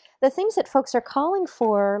the things that folks are calling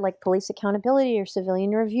for, like police accountability or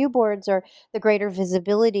civilian review boards or the greater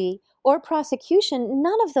visibility or prosecution,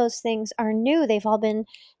 none of those things are new. They've all been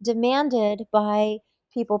demanded by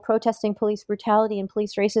people protesting police brutality and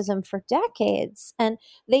police racism for decades. And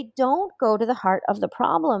they don't go to the heart of the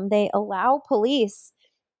problem. They allow police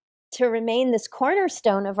to remain this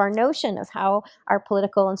cornerstone of our notion of how our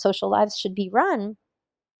political and social lives should be run.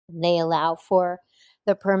 And they allow for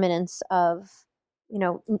the permanence of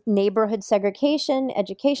neighborhood segregation,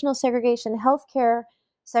 educational segregation, healthcare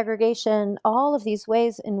segregation, all of these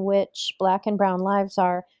ways in which Black and brown lives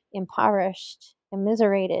are impoverished,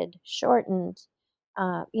 immiserated, shortened.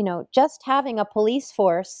 Just having a police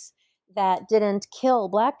force that didn't kill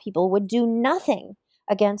Black people would do nothing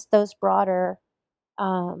against those broader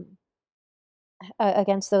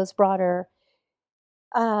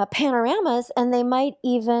panoramas, and they might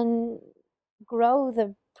even grow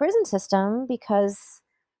the prison system, because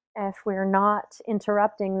if we're not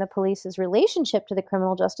interrupting the police's relationship to the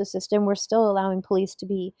criminal justice system, we're still allowing police to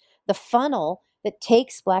be the funnel that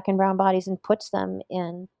takes Black and brown bodies and puts them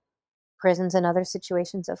in prisons and other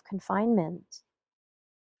situations of confinement.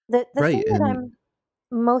 The right. thing that I'm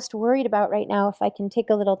most worried about right now, if I can take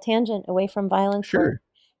a little tangent away from violence, Sure.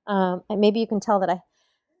 and maybe you can tell that I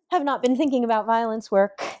have not been thinking about violence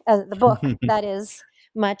work, the book, that is,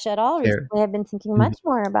 much at all Fair. recently. I've been thinking much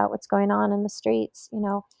more about what's going on in the streets.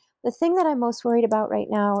 The thing that I'm most worried about right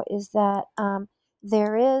now is that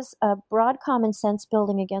there is a broad common sense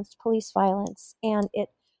building against police violence, and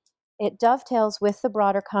it dovetails with the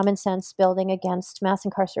broader common sense building against mass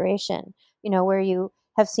incarceration, where you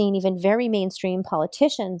have seen even very mainstream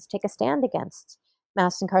politicians take a stand against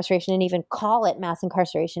mass incarceration and even call it mass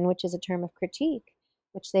incarceration, which is a term of critique,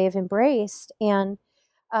 which they have embraced. And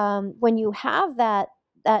when you have that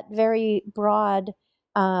very broad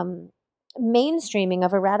mainstreaming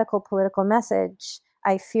of a radical political message,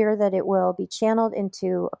 I fear that it will be channeled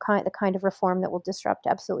into the kind of reform that will disrupt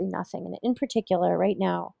absolutely nothing. And in particular, right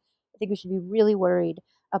now, I think we should be really worried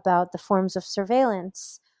about the forms of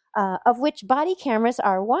surveillance, of which body cameras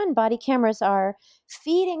are one. Body cameras are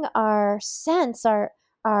feeding our sense, are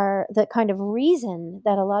the kind of reason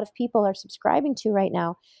that a lot of people are subscribing to right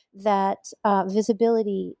now, that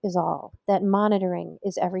visibility is all, that monitoring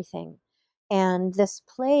is everything. And this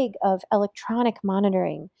plague of electronic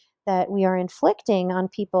monitoring that we are inflicting on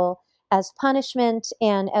people as punishment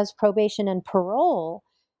and as probation and parole,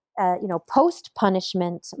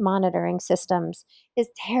 post-punishment monitoring systems, is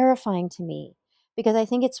terrifying to me, because I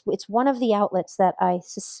think it's one of the outlets that I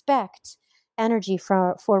suspect energy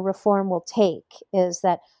for reform will take, is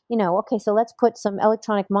that, okay, so let's put some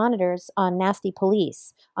electronic monitors on nasty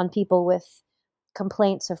police, on people with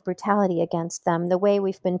complaints of brutality against them, the way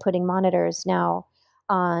we've been putting monitors now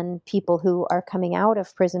on people who are coming out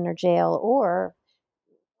of prison or jail, or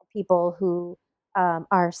people who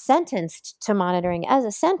are sentenced to monitoring as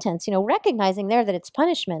a sentence, recognizing there that it's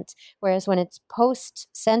punishment, whereas when it's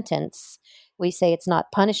post-sentence, we say it's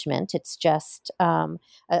not punishment, it's just a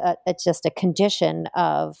condition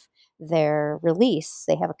of their release.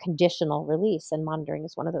 They have a conditional release, and monitoring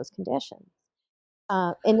is one of those conditions.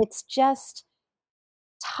 And it's just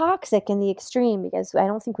toxic in the extreme, because I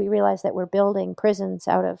don't think we realize that we're building prisons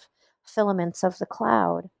out of filaments of the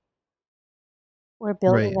cloud. We're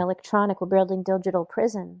building Right. we're building digital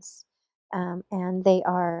prisons. And they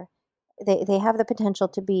have the potential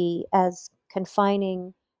to be as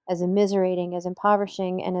confining, as immiserating, as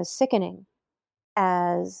impoverishing, and as sickening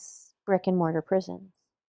as brick and mortar prisons.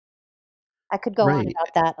 I could go on Right.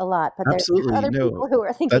 about that a lot, but there's Absolutely. other No, people who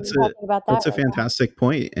are thinking that's and a talking about that that's a right now. fantastic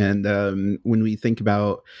point. And when we think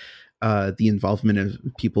about the involvement of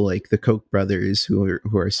people like the Koch brothers, who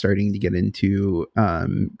are starting to get into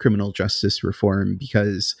criminal justice reform,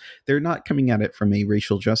 because they're not coming at it from a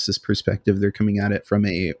racial justice perspective. They're coming at it from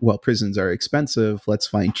a, well, prisons are expensive, let's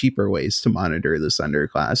find cheaper ways to monitor this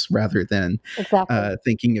underclass, rather than Exactly.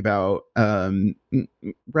 thinking about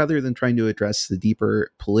rather than trying to address the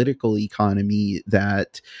deeper political economy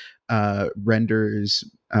that renders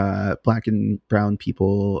Black and brown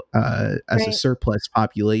people as a Right. surplus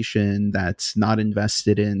population that's not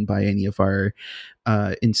invested in by any of our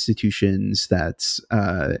institutions, that's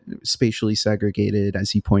spatially segregated,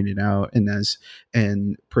 as you pointed out,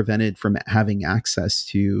 and prevented from having access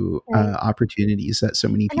to Right. opportunities that so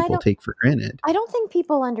many And people take for granted. I don't think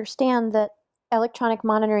people understand that electronic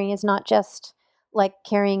monitoring is not just like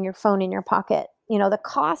carrying your phone in your pocket. The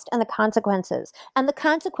cost and the consequences,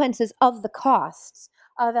 of the costs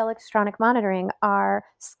of electronic monitoring are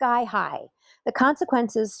sky high. The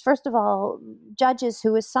consequences, first of all, judges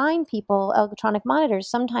who assign people electronic monitors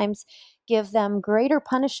sometimes give them greater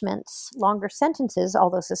punishments, longer sentences,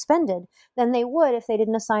 although suspended, than they would if they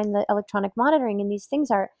didn't assign the electronic monitoring. And these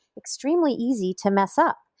things are extremely easy to mess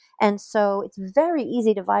up. And so it's very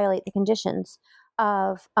easy to violate the conditions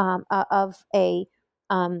of a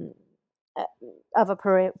um,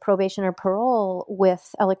 probation or parole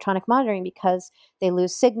with electronic monitoring, because they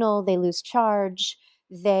lose signal, they lose charge,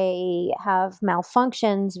 they have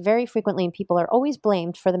malfunctions very frequently, and people are always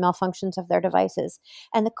blamed for the malfunctions of their devices.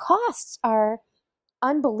 And the costs are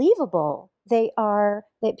unbelievable. They are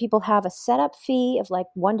that people have a setup fee of like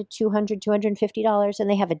 $100 to $250, and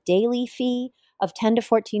they have a daily fee of $10 to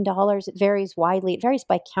 $14. It varies widely. It varies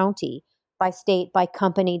by county, by state, by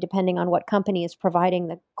company, depending on what company is providing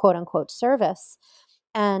the quote unquote service.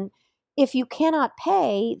 And if you cannot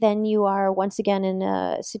pay, then you are once again in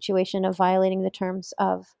a situation of violating the terms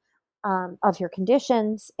of your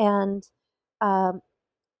conditions. And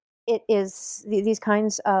it is these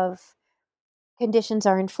kinds of conditions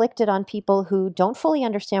are inflicted on people who don't fully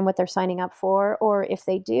understand what they're signing up for, or if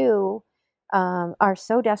they do, are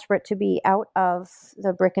so desperate to be out of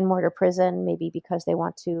the brick and mortar prison, maybe because they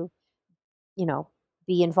want to,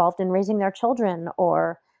 be involved in raising their children,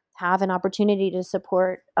 or have an opportunity to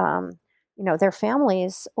support, their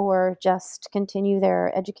families, or just continue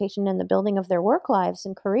their education and the building of their work lives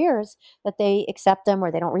and careers, that they accept them,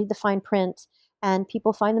 or they don't read the fine print. And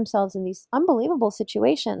people find themselves in these unbelievable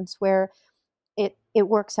situations where it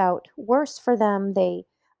works out worse for them. They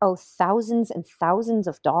owe thousands and thousands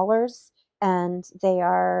of dollars, and they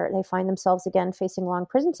find themselves again facing long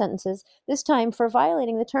prison sentences, this time for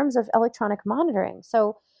violating the terms of electronic monitoring.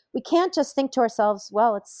 So we can't just think to ourselves,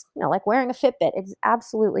 well, it's like wearing a Fitbit. It's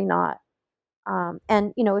absolutely not.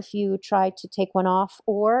 And if you try to take one off,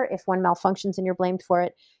 or if one malfunctions and you're blamed for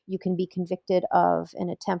it, you can be convicted of an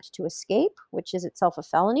attempt to escape, which is itself a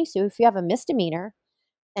felony. So if you have a misdemeanor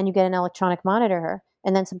and you get an electronic monitor,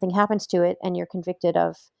 and then something happens to it and you're convicted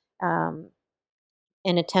of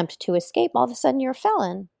an attempt to escape, all of a sudden you're a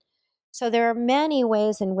felon. So there are many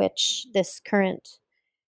ways in which this current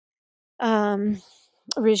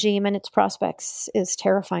regime and its prospects is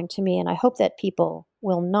terrifying to me. And I hope that people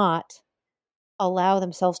will not allow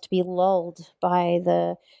themselves to be lulled by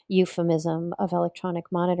the euphemism of electronic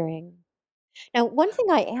monitoring. Now, one thing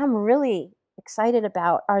I am really excited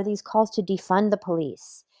about are these calls to defund the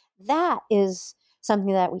police. That is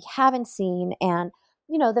something that we haven't seen. And,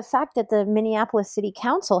 the fact that the Minneapolis City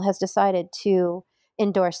Council has decided to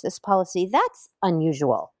endorse this policy, that's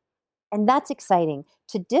unusual. And that's exciting.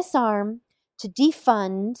 To disarm, to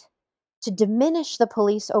defund, to diminish the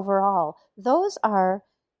police overall, those are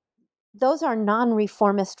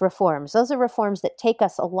non-reformist reforms. Those are reforms that take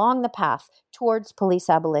us along the path towards police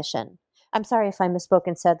abolition. I'm sorry if I misspoke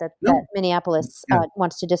and said that No, Minneapolis yeah,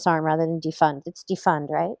 wants to disarm rather than defund. It's defund,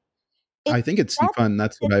 right? I think it's That defund.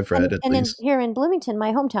 That's what I've read, at and least. here in Bloomington,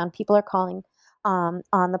 my hometown, people are calling on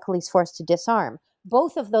the police force to disarm.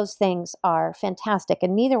 Both of those things are fantastic,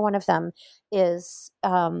 and neither one of them is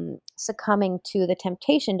succumbing to the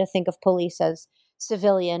temptation to think of police as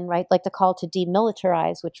civilian, right? Like the call to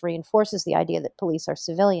demilitarize, which reinforces the idea that police are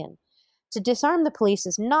civilian. To disarm the police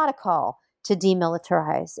is not a call to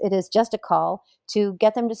demilitarize. It is just a call to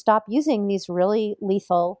get them to stop using these really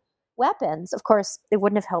lethal weapons. Of course, it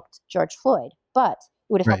wouldn't have helped George Floyd, but it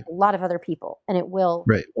would have helped a lot of other people, and it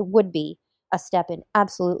would be a step in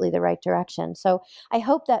absolutely the right direction. So I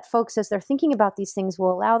hope that folks, as they're thinking about these things,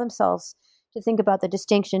 will allow themselves to think about the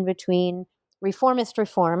distinction between reformist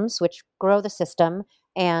reforms, which grow the system,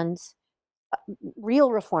 and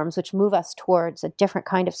real reforms, which move us towards a different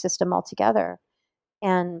kind of system altogether.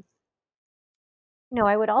 And,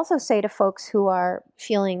 I would also say to folks who are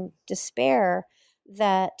feeling despair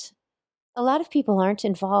that a lot of people aren't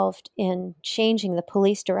involved in changing the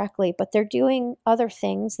police directly, but they're doing other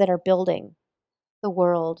things that are building the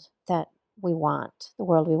world that we want, the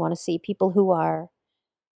world we want to see. People who are,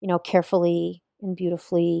 carefully and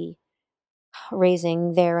beautifully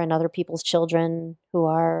raising their and other people's children, who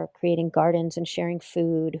are creating gardens and sharing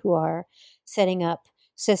food, who are setting up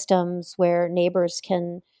systems where neighbors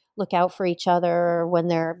can look out for each other when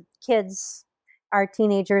their kids are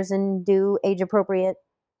teenagers and do age-appropriate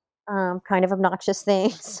kind of obnoxious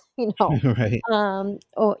things, Right.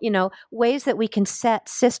 or, ways that we can set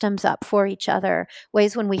systems up for each other,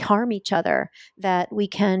 ways when we harm each other that we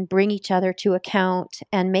can bring each other to account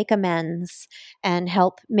and make amends and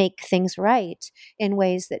help make things right in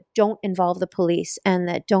ways that don't involve the police and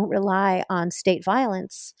that don't rely on state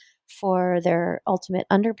violence for their ultimate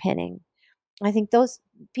underpinning. I think those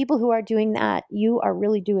people who are doing that, you are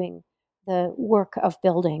really doing the work of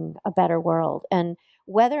building a better world. And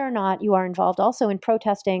whether or not you are involved also in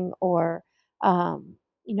protesting or,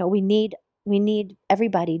 we need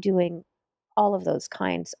everybody doing all of those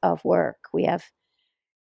kinds of work. We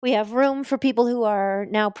have room for people who are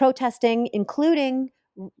now protesting, including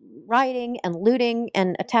rioting and looting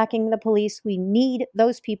and attacking the police. We need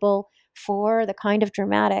those people for the kind of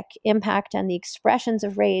dramatic impact and the expressions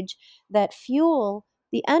of rage that fuel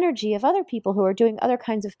the energy of other people who are doing other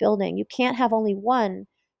kinds of building. You can't have only one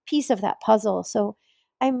piece of that puzzle. So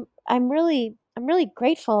I'm really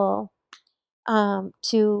grateful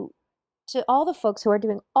to all the folks who are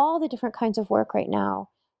doing all the different kinds of work right now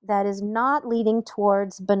that is not leading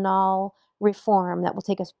towards banal reform that will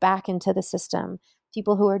take us back into the system.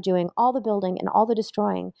 People who are doing all the building and all the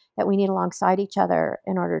destroying that we need alongside each other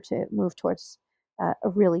in order to move towards a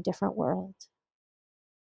really different world.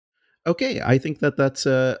 Okay, I think that's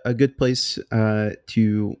a good place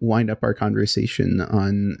to wind up our conversation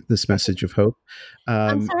on this message of hope.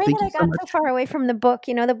 I'm sorry Thank that you I so got much. so far away from the book.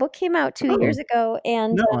 The book came out 2 years ago,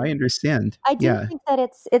 and No, I understand. I do Yeah. think that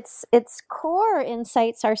its core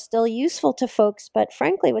insights are still useful to folks, but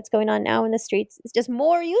frankly, what's going on now in the streets is just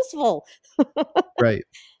more useful. Right.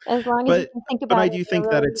 As long as you But can think but about I it do in a think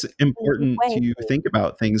that really it's deep important way. to think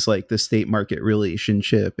about things like the state market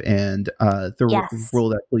relationship and the Yes. role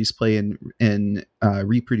that police play in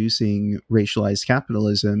reproducing racialized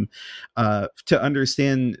capitalism, to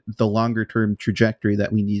understand the longer term trajectory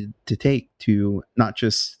that we need to take to not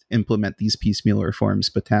just implement these piecemeal reforms,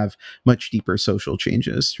 but to have much deeper social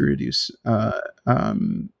changes to reduce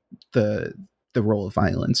the role of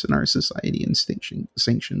violence in our society and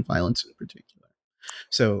sanctioned violence in particular.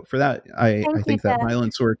 So for that, I Thank you, think that Jeff.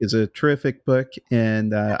 Violence Work is a terrific book,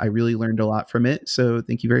 and I really learned a lot from it. So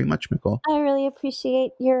thank you very much, Nicole. I really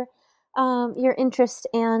appreciate your interest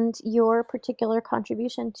and your particular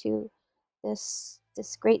contribution to this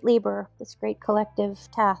great labor, this great collective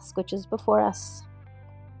task, which is before us.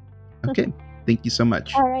 Okay, thank you so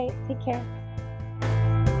much. All right, take care.